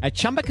Casino. At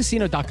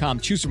ChumbaCasino.com,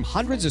 choose from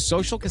hundreds of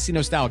social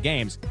casino-style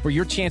games for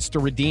your chance to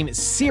redeem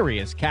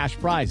serious cash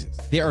prizes.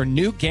 There are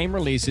new game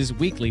releases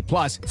weekly,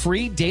 plus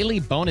free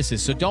daily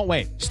bonuses, so don't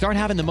wait. Start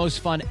having the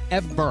most fun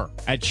ever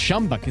at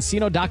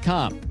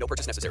ChumbaCasino.com. No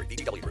purchase necessary.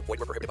 VGW Group. Void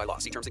where prohibited by law.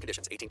 See terms and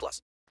conditions.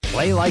 18+.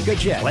 Play like a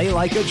Jet. Play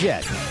like a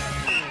Jet.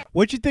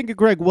 What'd you think of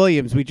Greg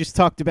Williams? We just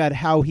talked about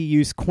how he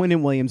used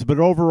Quinnen Williams, but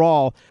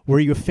overall, were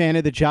you a fan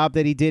of the job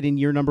that he did in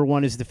year number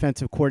one as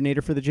defensive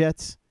coordinator for the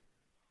Jets?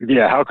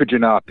 Yeah, how could you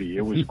not be?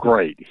 It was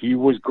great. He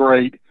was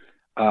great.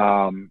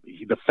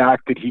 The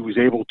fact that he was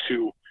able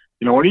to,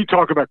 when you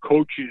talk about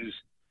coaches,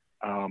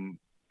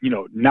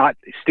 not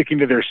sticking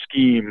to their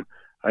scheme,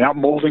 not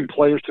molding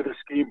players to their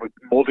scheme, but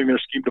molding their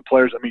scheme to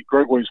players. I mean,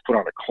 Greg Williams put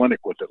on a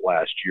clinic with it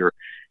last year.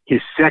 His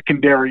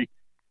secondary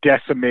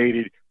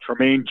decimated.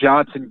 Tremaine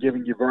Johnson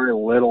giving you very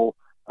little.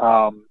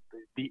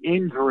 The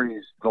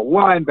injuries, the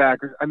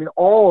linebackers, I mean,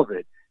 all of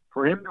it.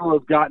 For him to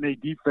have gotten a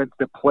defense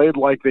that played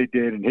like they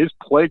did, and his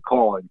play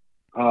calling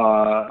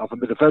from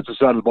the defensive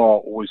side of the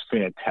ball was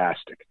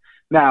fantastic.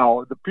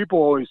 Now, the people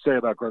always say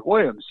about Greg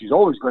Williams, he's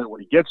always great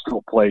when he gets to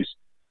a place.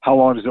 How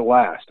long does it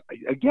last?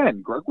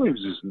 Again, Greg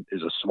Williams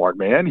is a smart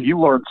man. He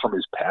learned from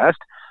his past.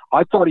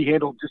 I thought he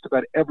handled just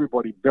about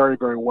everybody very,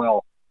 very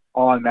well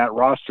on that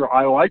roster.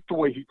 I like the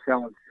way he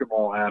challenged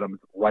Jamal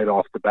Adams right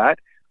off the bat.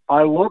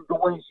 I love the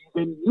way he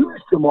then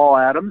used Jamal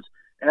Adams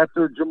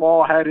after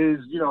Jamal had his,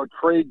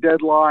 trade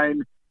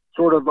deadline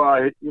sort of,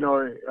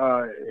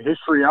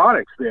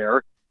 histrionics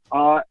there.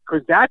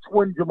 Because that's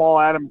when Jamal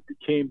Adams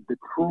became the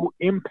true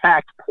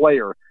impact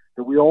player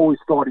that we always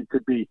thought he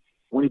could be.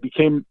 When he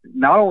became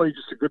not only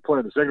just a good player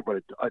in the second,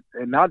 but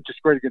and not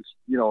just great against,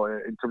 in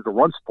terms of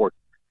run support,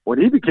 when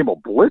he became a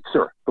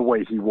blitzer the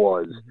way he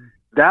was,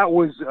 that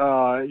was,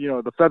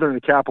 the feather in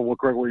the cap of what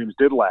Greg Williams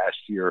did last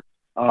year.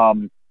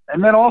 And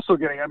then also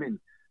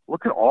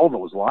look at all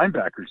those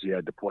linebackers he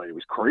had to play. It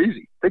was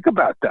crazy. Think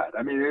about that.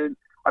 I mean,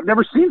 I've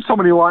never seen so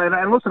many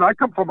and listen, I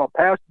come from a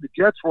past in the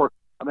Jets where,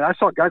 I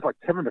saw guys like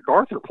Kevin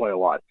MacArthur play a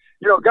lot.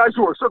 Guys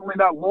who are certainly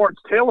not Lawrence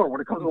Taylor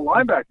when it comes to the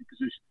linebacking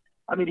position.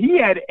 I mean, he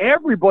had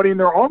everybody and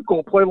their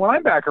uncle play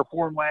linebacker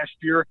for him last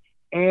year,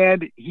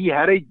 and he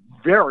had a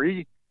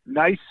very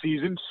nice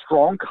season,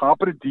 strong,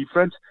 competent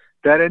defense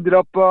that ended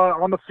up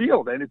on the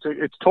field, and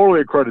it's totally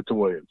a credit to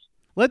Williams.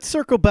 Let's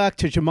circle back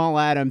to Jamal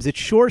Adams. It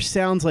sure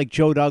sounds like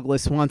Joe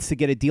Douglas wants to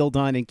get a deal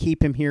done and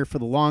keep him here for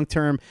the long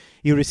term.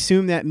 You would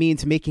assume that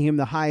means making him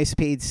the highest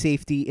paid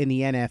safety in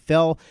the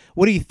NFL.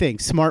 What do you think?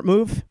 Smart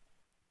move?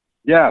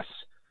 Yes.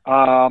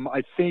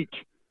 I think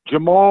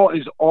Jamal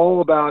is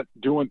all about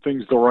doing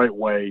things the right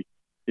way.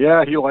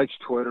 Yeah, he likes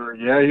Twitter.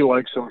 Yeah, he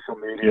likes social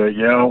media.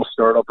 Yeah, he'll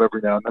start up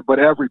every now and then, but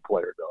every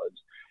player does.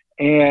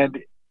 And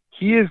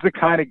he is the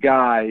kind of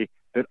guy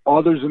that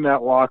others in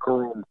that locker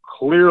room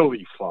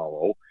clearly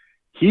follow.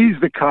 He's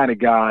the kind of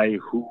guy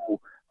who,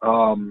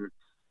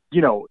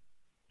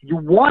 you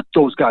want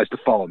those guys to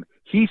follow him.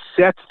 He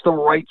sets the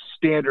right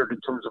standard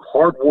in terms of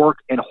hard work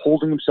and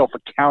holding himself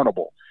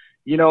accountable.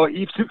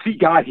 Since he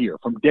got here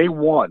from day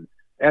one,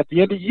 at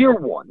the end of year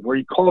one, where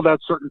he called out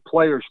certain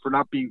players for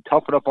not being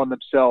tough enough on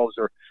themselves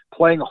or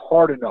playing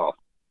hard enough,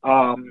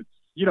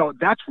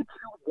 that's what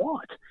you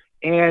want.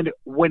 And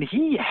when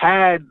he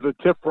had the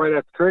tip right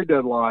at the trade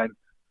deadline,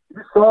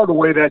 you saw the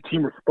way that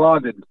team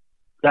responded.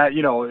 That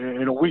in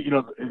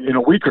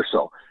a week or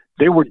so,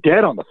 they were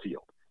dead on the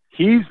field.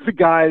 He's the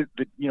guy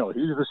that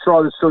he's the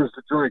straw that stirs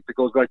the drink. That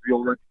goes back to the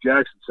old Reggie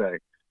Jackson saying.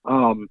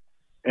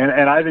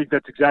 And I think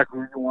that's exactly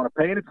what you want to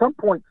pay. And at some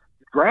point,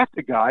 you draft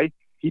a guy,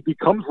 he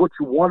becomes what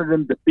you wanted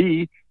him to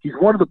be. He's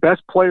one of the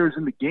best players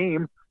in the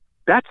game.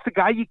 That's the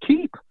guy you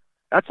keep.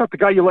 That's not the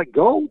guy you let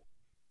go.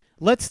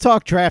 Let's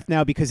talk draft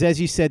now because,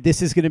 as you said,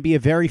 this is going to be a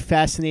very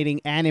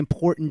fascinating and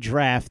important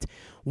draft.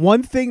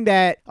 One thing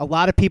that a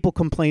lot of people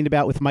complained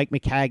about with Mike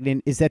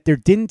Maccagnan is that there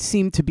didn't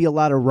seem to be a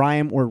lot of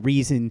rhyme or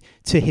reason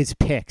to his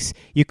picks.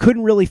 You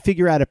couldn't really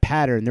figure out a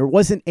pattern. There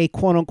wasn't a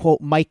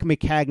quote-unquote Mike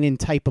Maccagnan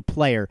type of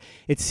player.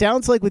 It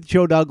sounds like with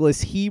Joe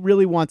Douglas, he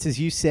really wants, as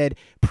you said,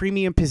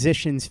 premium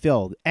positions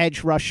filled.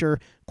 Edge rusher,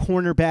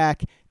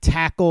 cornerback,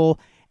 tackle,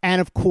 and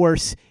of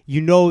course,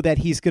 you know that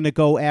he's going to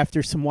go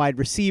after some wide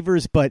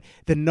receivers, but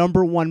the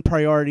number one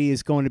priority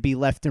is going to be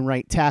left and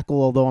right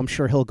tackle, although I'm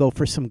sure he'll go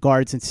for some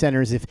guards and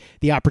centers if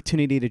the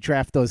opportunity to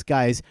draft those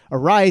guys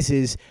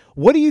arises.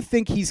 What do you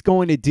think he's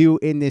going to do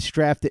in this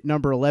draft at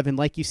number 11?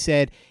 Like you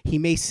said, he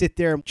may sit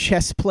there and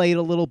chess play it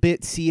a little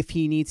bit, see if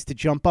he needs to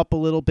jump up a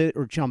little bit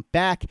or jump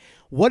back.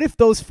 What if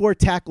those 4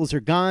 tackles are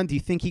gone? Do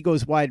you think he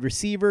goes wide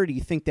receiver? Do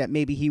you think that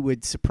maybe he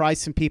would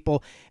surprise some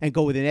people and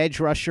go with an edge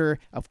rusher?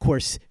 Of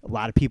course, a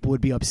lot of people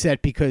would be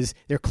upset because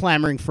they're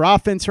clamoring for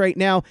offense right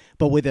now,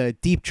 but with a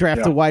deep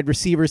draft of wide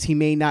receivers, he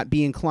may not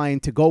be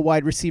inclined to go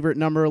wide receiver at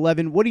number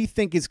 11. What do you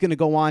think is going to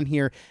go on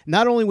here,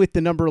 not only with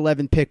the number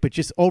 11 pick, but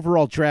just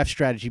overall draft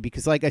strategy?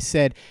 Because like I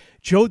said,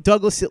 Joe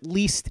Douglas at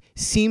least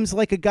seems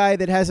like a guy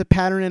that has a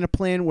pattern and a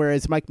plan,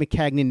 whereas Mike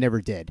Maccagnan never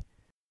did.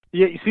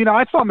 Yeah, you see, now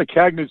I thought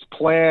Maccagnan's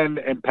plan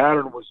and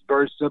pattern was a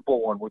very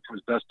simple one, which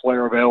was best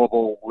player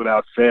available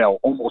without fail,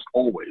 almost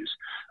always.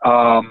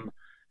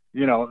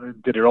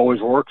 Did it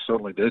always work?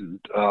 Certainly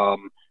didn't.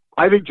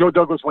 I think Joe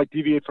Douglas might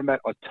deviate from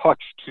that a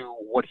touch to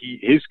what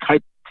his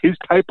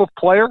type of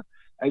player,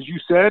 as you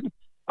said,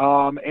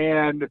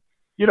 and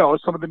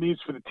some of the needs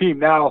for the team.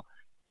 Now,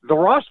 the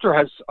roster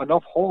has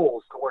enough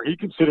holes to where he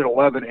can sit at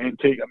 11 and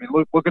take. I mean,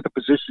 look at the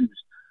positions: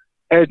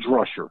 edge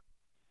rusher,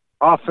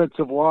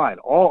 offensive line,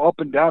 all up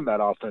and down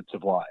that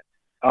offensive line,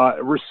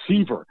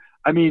 receiver.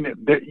 I mean,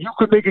 you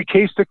could make a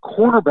case that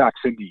cornerback's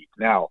in need.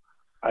 Now,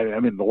 I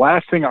mean, the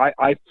last thing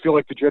I feel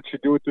like the Jets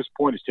should do at this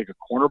point is take a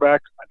cornerback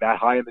that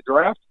high in the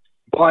draft.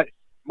 But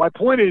my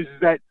point is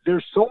that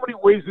there's so many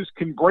ways this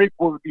can break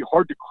where it would be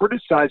hard to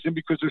criticize him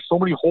because there's so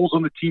many holes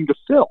on the team to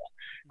fill.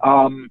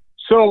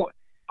 So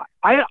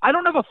I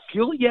don't have a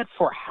feel yet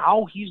for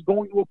how he's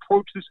going to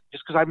approach this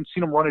just because I haven't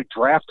seen him run a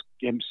draft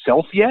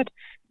himself yet.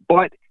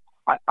 But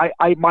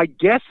my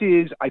guess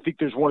is I think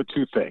there's one of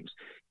two things.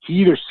 He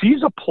either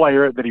sees a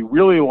player that he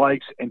really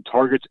likes and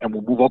targets and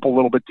will move up a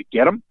little bit to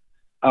get him,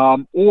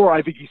 or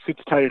I think he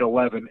sits tight at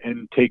 11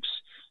 and takes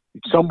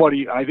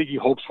somebody. I think he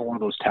hopes for one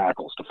of those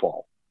tackles to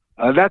fall.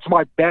 That's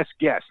my best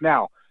guess.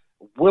 Now,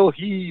 will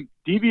he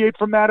deviate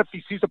from that if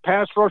he sees a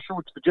pass rusher,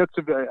 which the Jets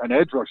have, an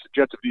edge rusher,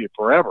 the Jets have needed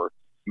forever?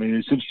 I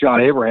mean, since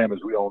John Abraham, as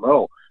we all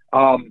know.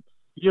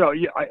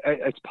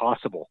 It's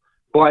possible.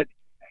 But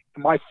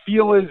my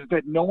feel is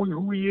that knowing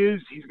who he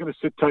is, he's going to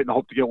sit tight and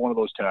hope to get one of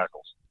those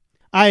tackles.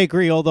 I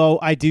agree, although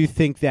I do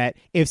think that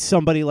if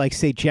somebody like,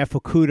 say, Jeff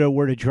Okudah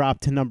were to drop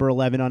to number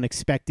 11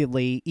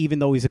 unexpectedly, even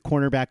though he's a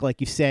cornerback, like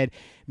you said,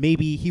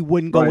 maybe he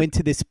wouldn't go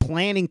into this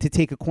planning to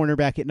take a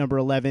cornerback at number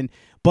 11.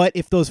 But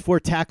if those 4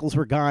 tackles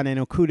were gone and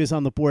Okudah's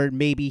on the board,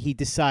 maybe he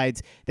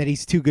decides that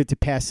he's too good to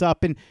pass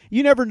up. And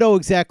you never know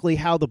exactly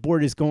how the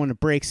board is going to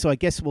break, so I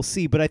guess we'll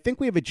see. But I think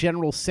we have a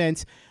general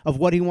sense of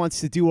what he wants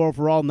to do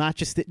overall, not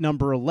just at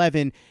number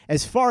 11.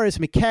 As far as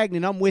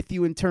Maccagnan, I'm with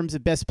you in terms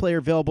of best player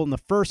available in the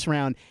first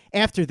round.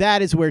 After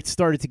that is where it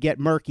started to get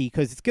murky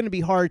because it's going to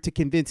be hard to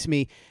convince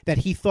me that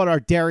he thought our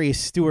Darius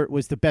Stewart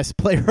was the best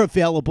player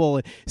available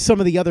and some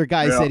of the other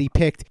guys that he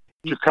picked.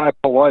 Jachai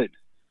Polite.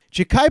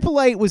 Jachai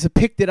Polite was a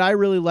pick that I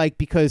really liked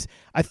because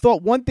I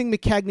thought one thing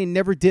Maccagnan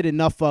never did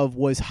enough of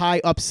was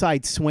high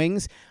upside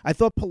swings. I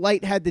thought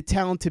Polite had the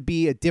talent to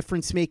be a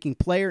difference-making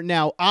player.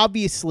 Now,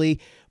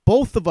 obviously,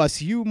 both of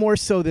us, you more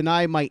so than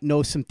I, might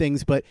know some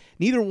things, but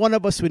neither one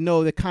of us would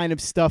know the kind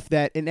of stuff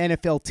that an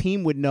NFL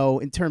team would know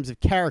in terms of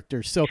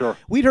character. So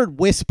we'd heard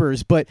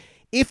whispers, but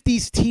if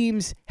these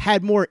teams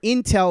had more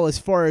intel as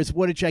far as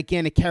what a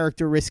gigantic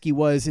character risk he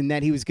was and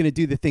that he was going to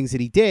do the things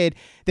that he did,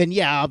 then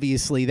yeah,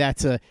 obviously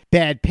that's a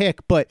bad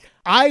pick. But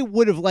I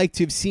would have liked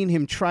to have seen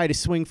him try to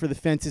swing for the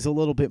fences a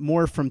little bit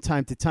more from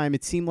time to time.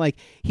 It seemed like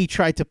he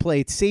tried to play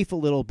it safe a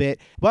little bit.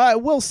 But I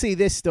will say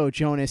this, though,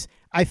 Jonas.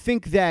 I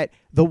think that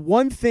the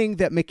one thing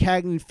that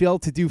Maccagnan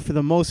failed to do for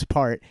the most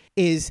part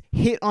is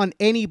hit on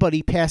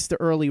anybody past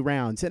the early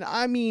rounds. And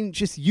I mean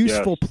just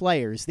useful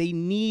players. They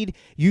need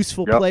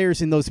useful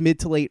players in those mid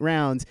to late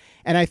rounds.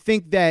 And I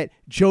think that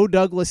Joe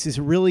Douglas is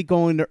really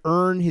going to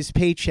earn his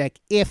paycheck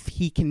if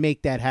he can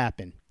make that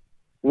happen.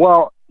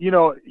 Well,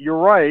 you're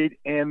right.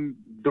 And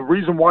the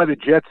reason why the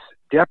Jets'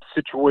 depth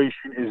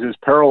situation is as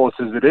perilous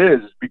as it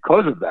is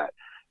because of that.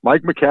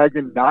 Mike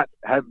Maccagnan not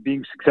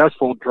being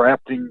successful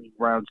drafting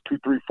rounds 2,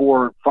 3,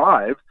 4,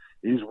 5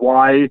 is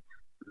why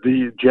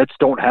the Jets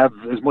don't have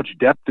as much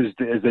depth as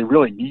they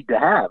really need to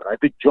have. And I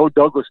think Joe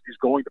Douglas is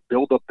going to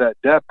build up that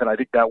depth, and I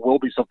think that will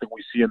be something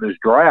we see in this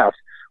draft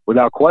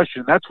without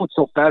question. That's what's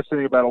so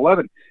fascinating about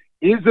 11.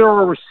 Is there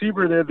a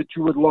receiver there that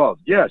you would love?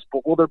 Yes,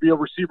 but will there be a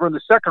receiver in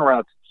the second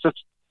round? Such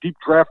deep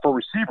draft for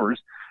receivers,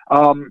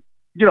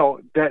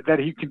 that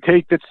he can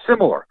take that's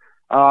similar.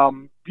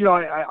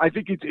 I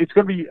think it's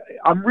going to be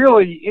 – I'm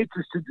really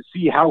interested to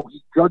see how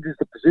he judges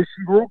the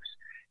position groups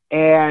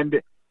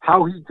and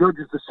how he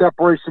judges the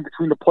separation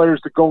between the players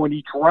that go in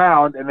each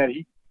round. And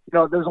then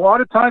there's a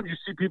lot of times you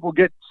see people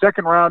get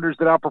second rounders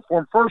that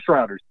outperform first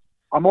rounders.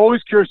 I'm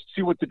always curious to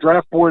see what the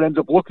draft board ends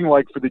up looking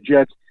like for the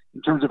Jets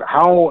in terms of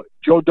how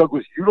Joe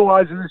Douglas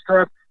utilizes this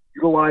draft,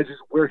 utilizes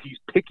where he's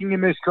picking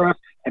in this draft,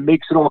 and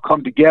makes it all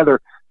come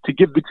together to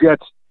give the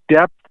Jets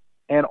depth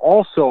and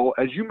also,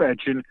 as you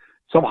mentioned,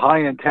 some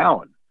high-end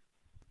talent.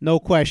 No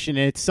question.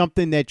 It's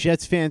something that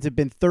Jets fans have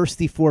been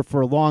thirsty for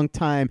a long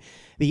time.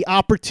 The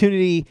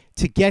opportunity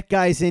to get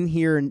guys in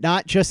here,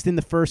 not just in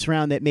the first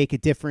round, that make a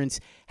difference,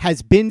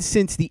 has been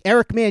since the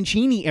Eric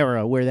Mangini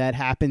era where that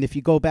happened. If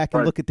you go back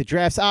and look at the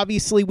drafts,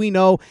 obviously we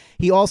know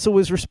he also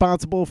was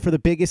responsible for the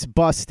biggest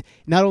bust,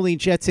 not only in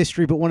Jets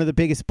history, but one of the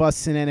biggest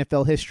busts in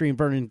NFL history in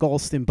Vernon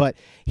Gholston. But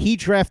he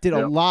drafted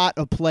a lot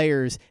of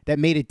players that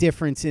made a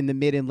difference in the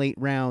mid and late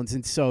rounds.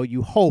 And so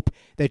you hope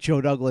that Joe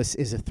Douglas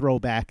is a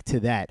throwback to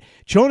that.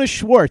 Jonas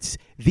Schwartz,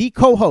 the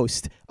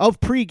co-host of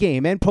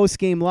Pregame and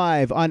Postgame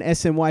Live on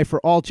SNY for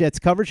all Jets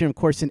coverage, and of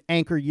course an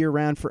anchor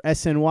year-round for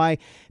SNY.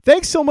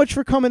 Thanks so much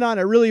for coming on.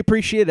 I really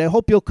appreciate it. I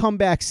hope you'll come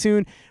back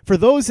soon. For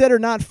those that are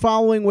not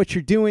following what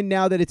you're doing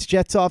now that it's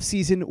Jets off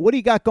season, what do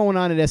you got going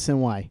on at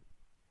SNY?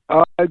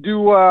 I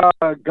do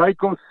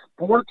Geico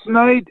Sports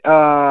Night.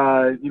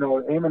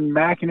 Eamon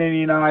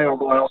McEnany and I,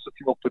 although I also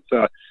team up with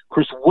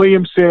Chris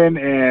Williamson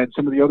and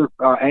some of the other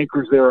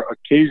anchors there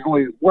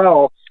occasionally as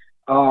well.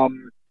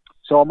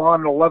 So I'm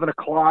on at 11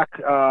 o'clock,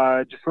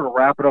 just sort of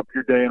wrapping up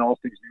your day in all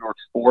things New York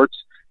sports.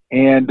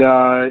 And,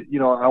 I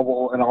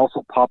will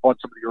also pop on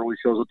some of the early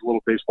shows with a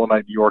little baseball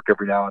night in New York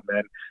every now and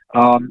then.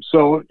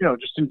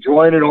 Just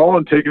enjoying it all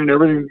and taking in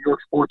everything New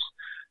York sports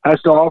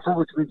has to offer,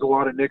 which means a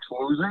lot of Knicks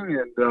losing.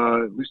 And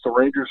at least the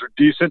Rangers are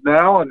decent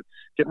now and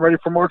getting ready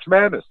for March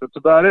Madness. That's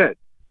about it.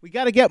 We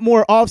got to get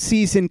more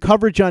off-season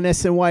coverage on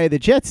SNY of the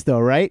Jets, though,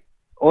 right?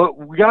 Well,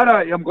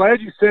 I'm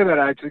glad you say that,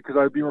 actually, because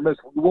I'd be remiss.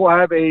 We will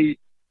have a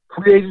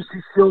free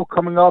agency show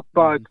coming up.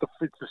 It's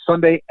the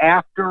Sunday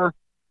after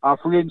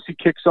free agency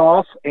kicks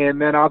off,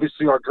 and then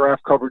obviously our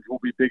draft coverage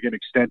will be big and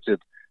extensive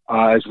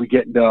as we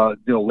get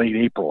into late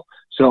April.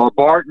 So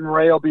Bart and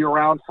Ray will be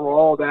around for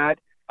all of that,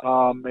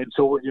 and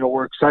so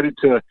we're excited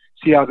to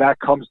see how that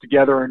comes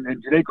together. And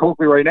Janae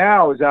Coakley right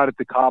now is out at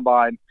the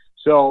Combine,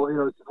 so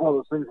it's one of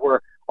those things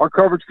where our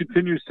coverage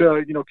continues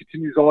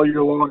all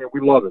year long, and we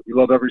love it. We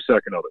love every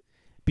second of it.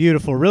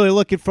 Beautiful. Really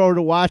looking forward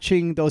to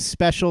watching those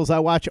specials. I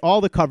watch all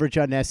the coverage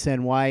on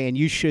SNY, and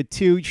you should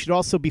too. You should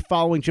also be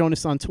following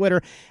Jonas on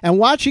Twitter and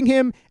watching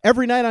him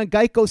every night on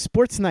Geico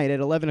Sports Night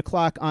at 11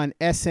 o'clock on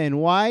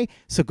SNY.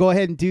 So go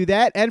ahead and do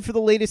that. And for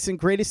the latest and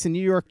greatest in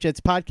New York Jets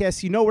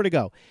podcasts, you know where to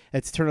go.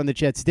 That's Turn on the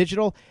Jets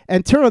Digital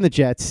and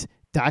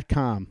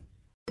turnonthejets.com.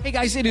 Hey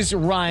guys, it is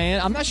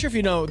Ryan. I'm not sure if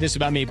you know this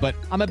about me, but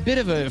I'm a bit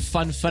of a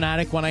fun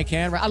fanatic when I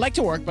can. I like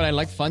to work, but I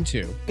like fun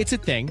too. It's a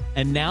thing.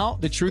 And now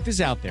the truth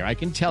is out there. I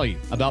can tell you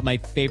about my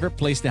favorite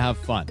place to have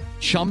fun.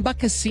 Chumba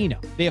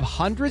Casino. They have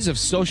hundreds of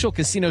social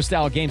casino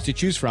style games to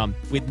choose from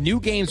with new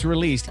games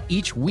released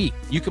each week.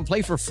 You can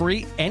play for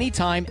free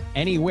anytime,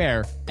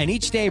 anywhere. And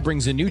each day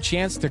brings a new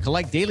chance to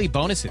collect daily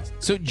bonuses.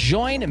 So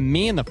join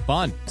me in the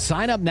fun.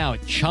 Sign up now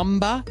at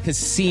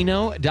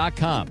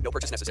ChumbaCasino.com. No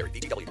purchase necessary.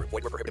 VGW Group.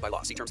 Void where prohibited by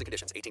law. See terms and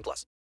conditions.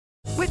 18+.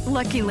 With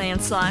Lucky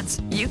Land Slots,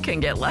 you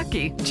can get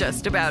lucky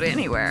just about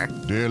anywhere.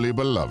 Dearly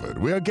beloved,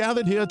 we are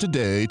gathered here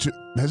today to...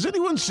 Has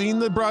anyone seen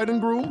the bride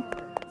and groom?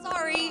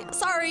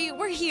 Sorry,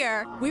 we're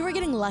here. We were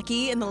getting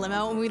lucky in the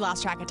limo and we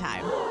lost track of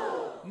time.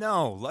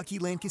 No, Lucky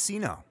Land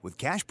Casino, with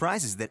cash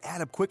prizes that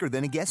add up quicker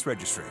than a guest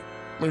registry.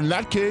 In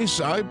that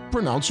case, I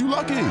pronounce you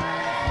lucky.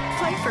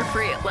 Play for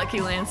free at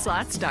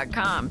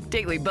LuckyLandSlots.com.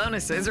 Daily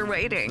bonuses are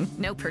waiting.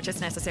 No purchase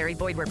necessary.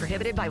 Void where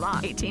prohibited by law.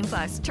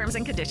 18+. Terms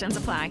and conditions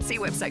apply. See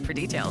website for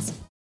details.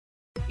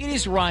 It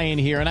is Ryan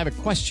here, and I have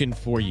a question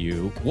for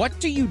you. What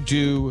do you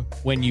do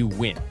when you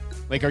win?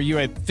 Like, are you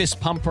a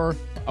fist pumper,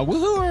 a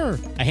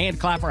woohooer, a hand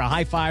clapper, a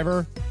high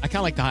fiver? I kind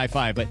of like the high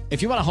five, but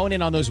if you want to hone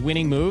in on those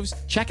winning moves,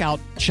 check out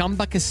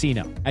Chumba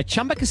Casino. At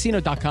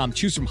ChumbaCasino.com,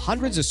 choose from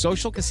hundreds of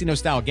social casino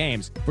style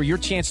games for your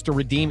chance to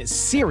redeem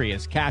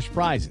serious cash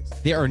prizes.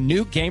 There are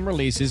new game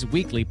releases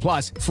weekly,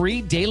 plus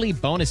free daily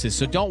bonuses.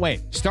 So don't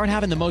wait. Start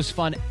having the most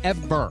fun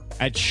ever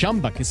at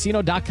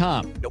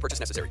ChumbaCasino.com. No purchase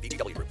necessary.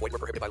 VGW Group. Void where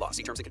prohibited by law.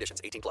 See terms and conditions.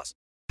 18+.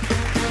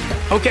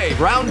 Okay,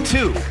 round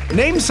two.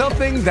 Name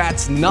something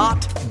that's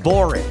not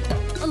boring.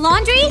 A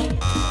laundry?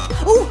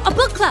 Ooh, a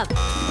book club.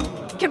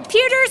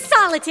 Computer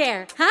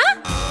solitaire,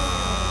 huh?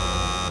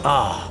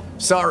 Ah,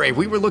 sorry,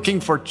 we were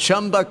looking for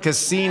Chumba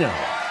Casino.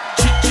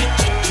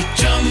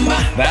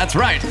 That's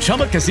right,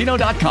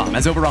 ChumbaCasino.com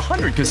has over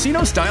 100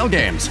 casino-style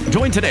games.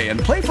 Join today and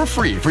play for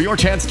free for your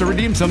chance to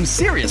redeem some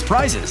serious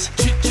prizes.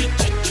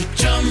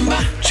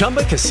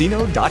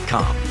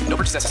 ChumbaCasino.com. No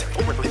purchase necessary.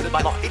 Void where prohibited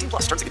by law. 18+.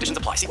 Terms and conditions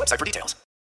apply. See website for details.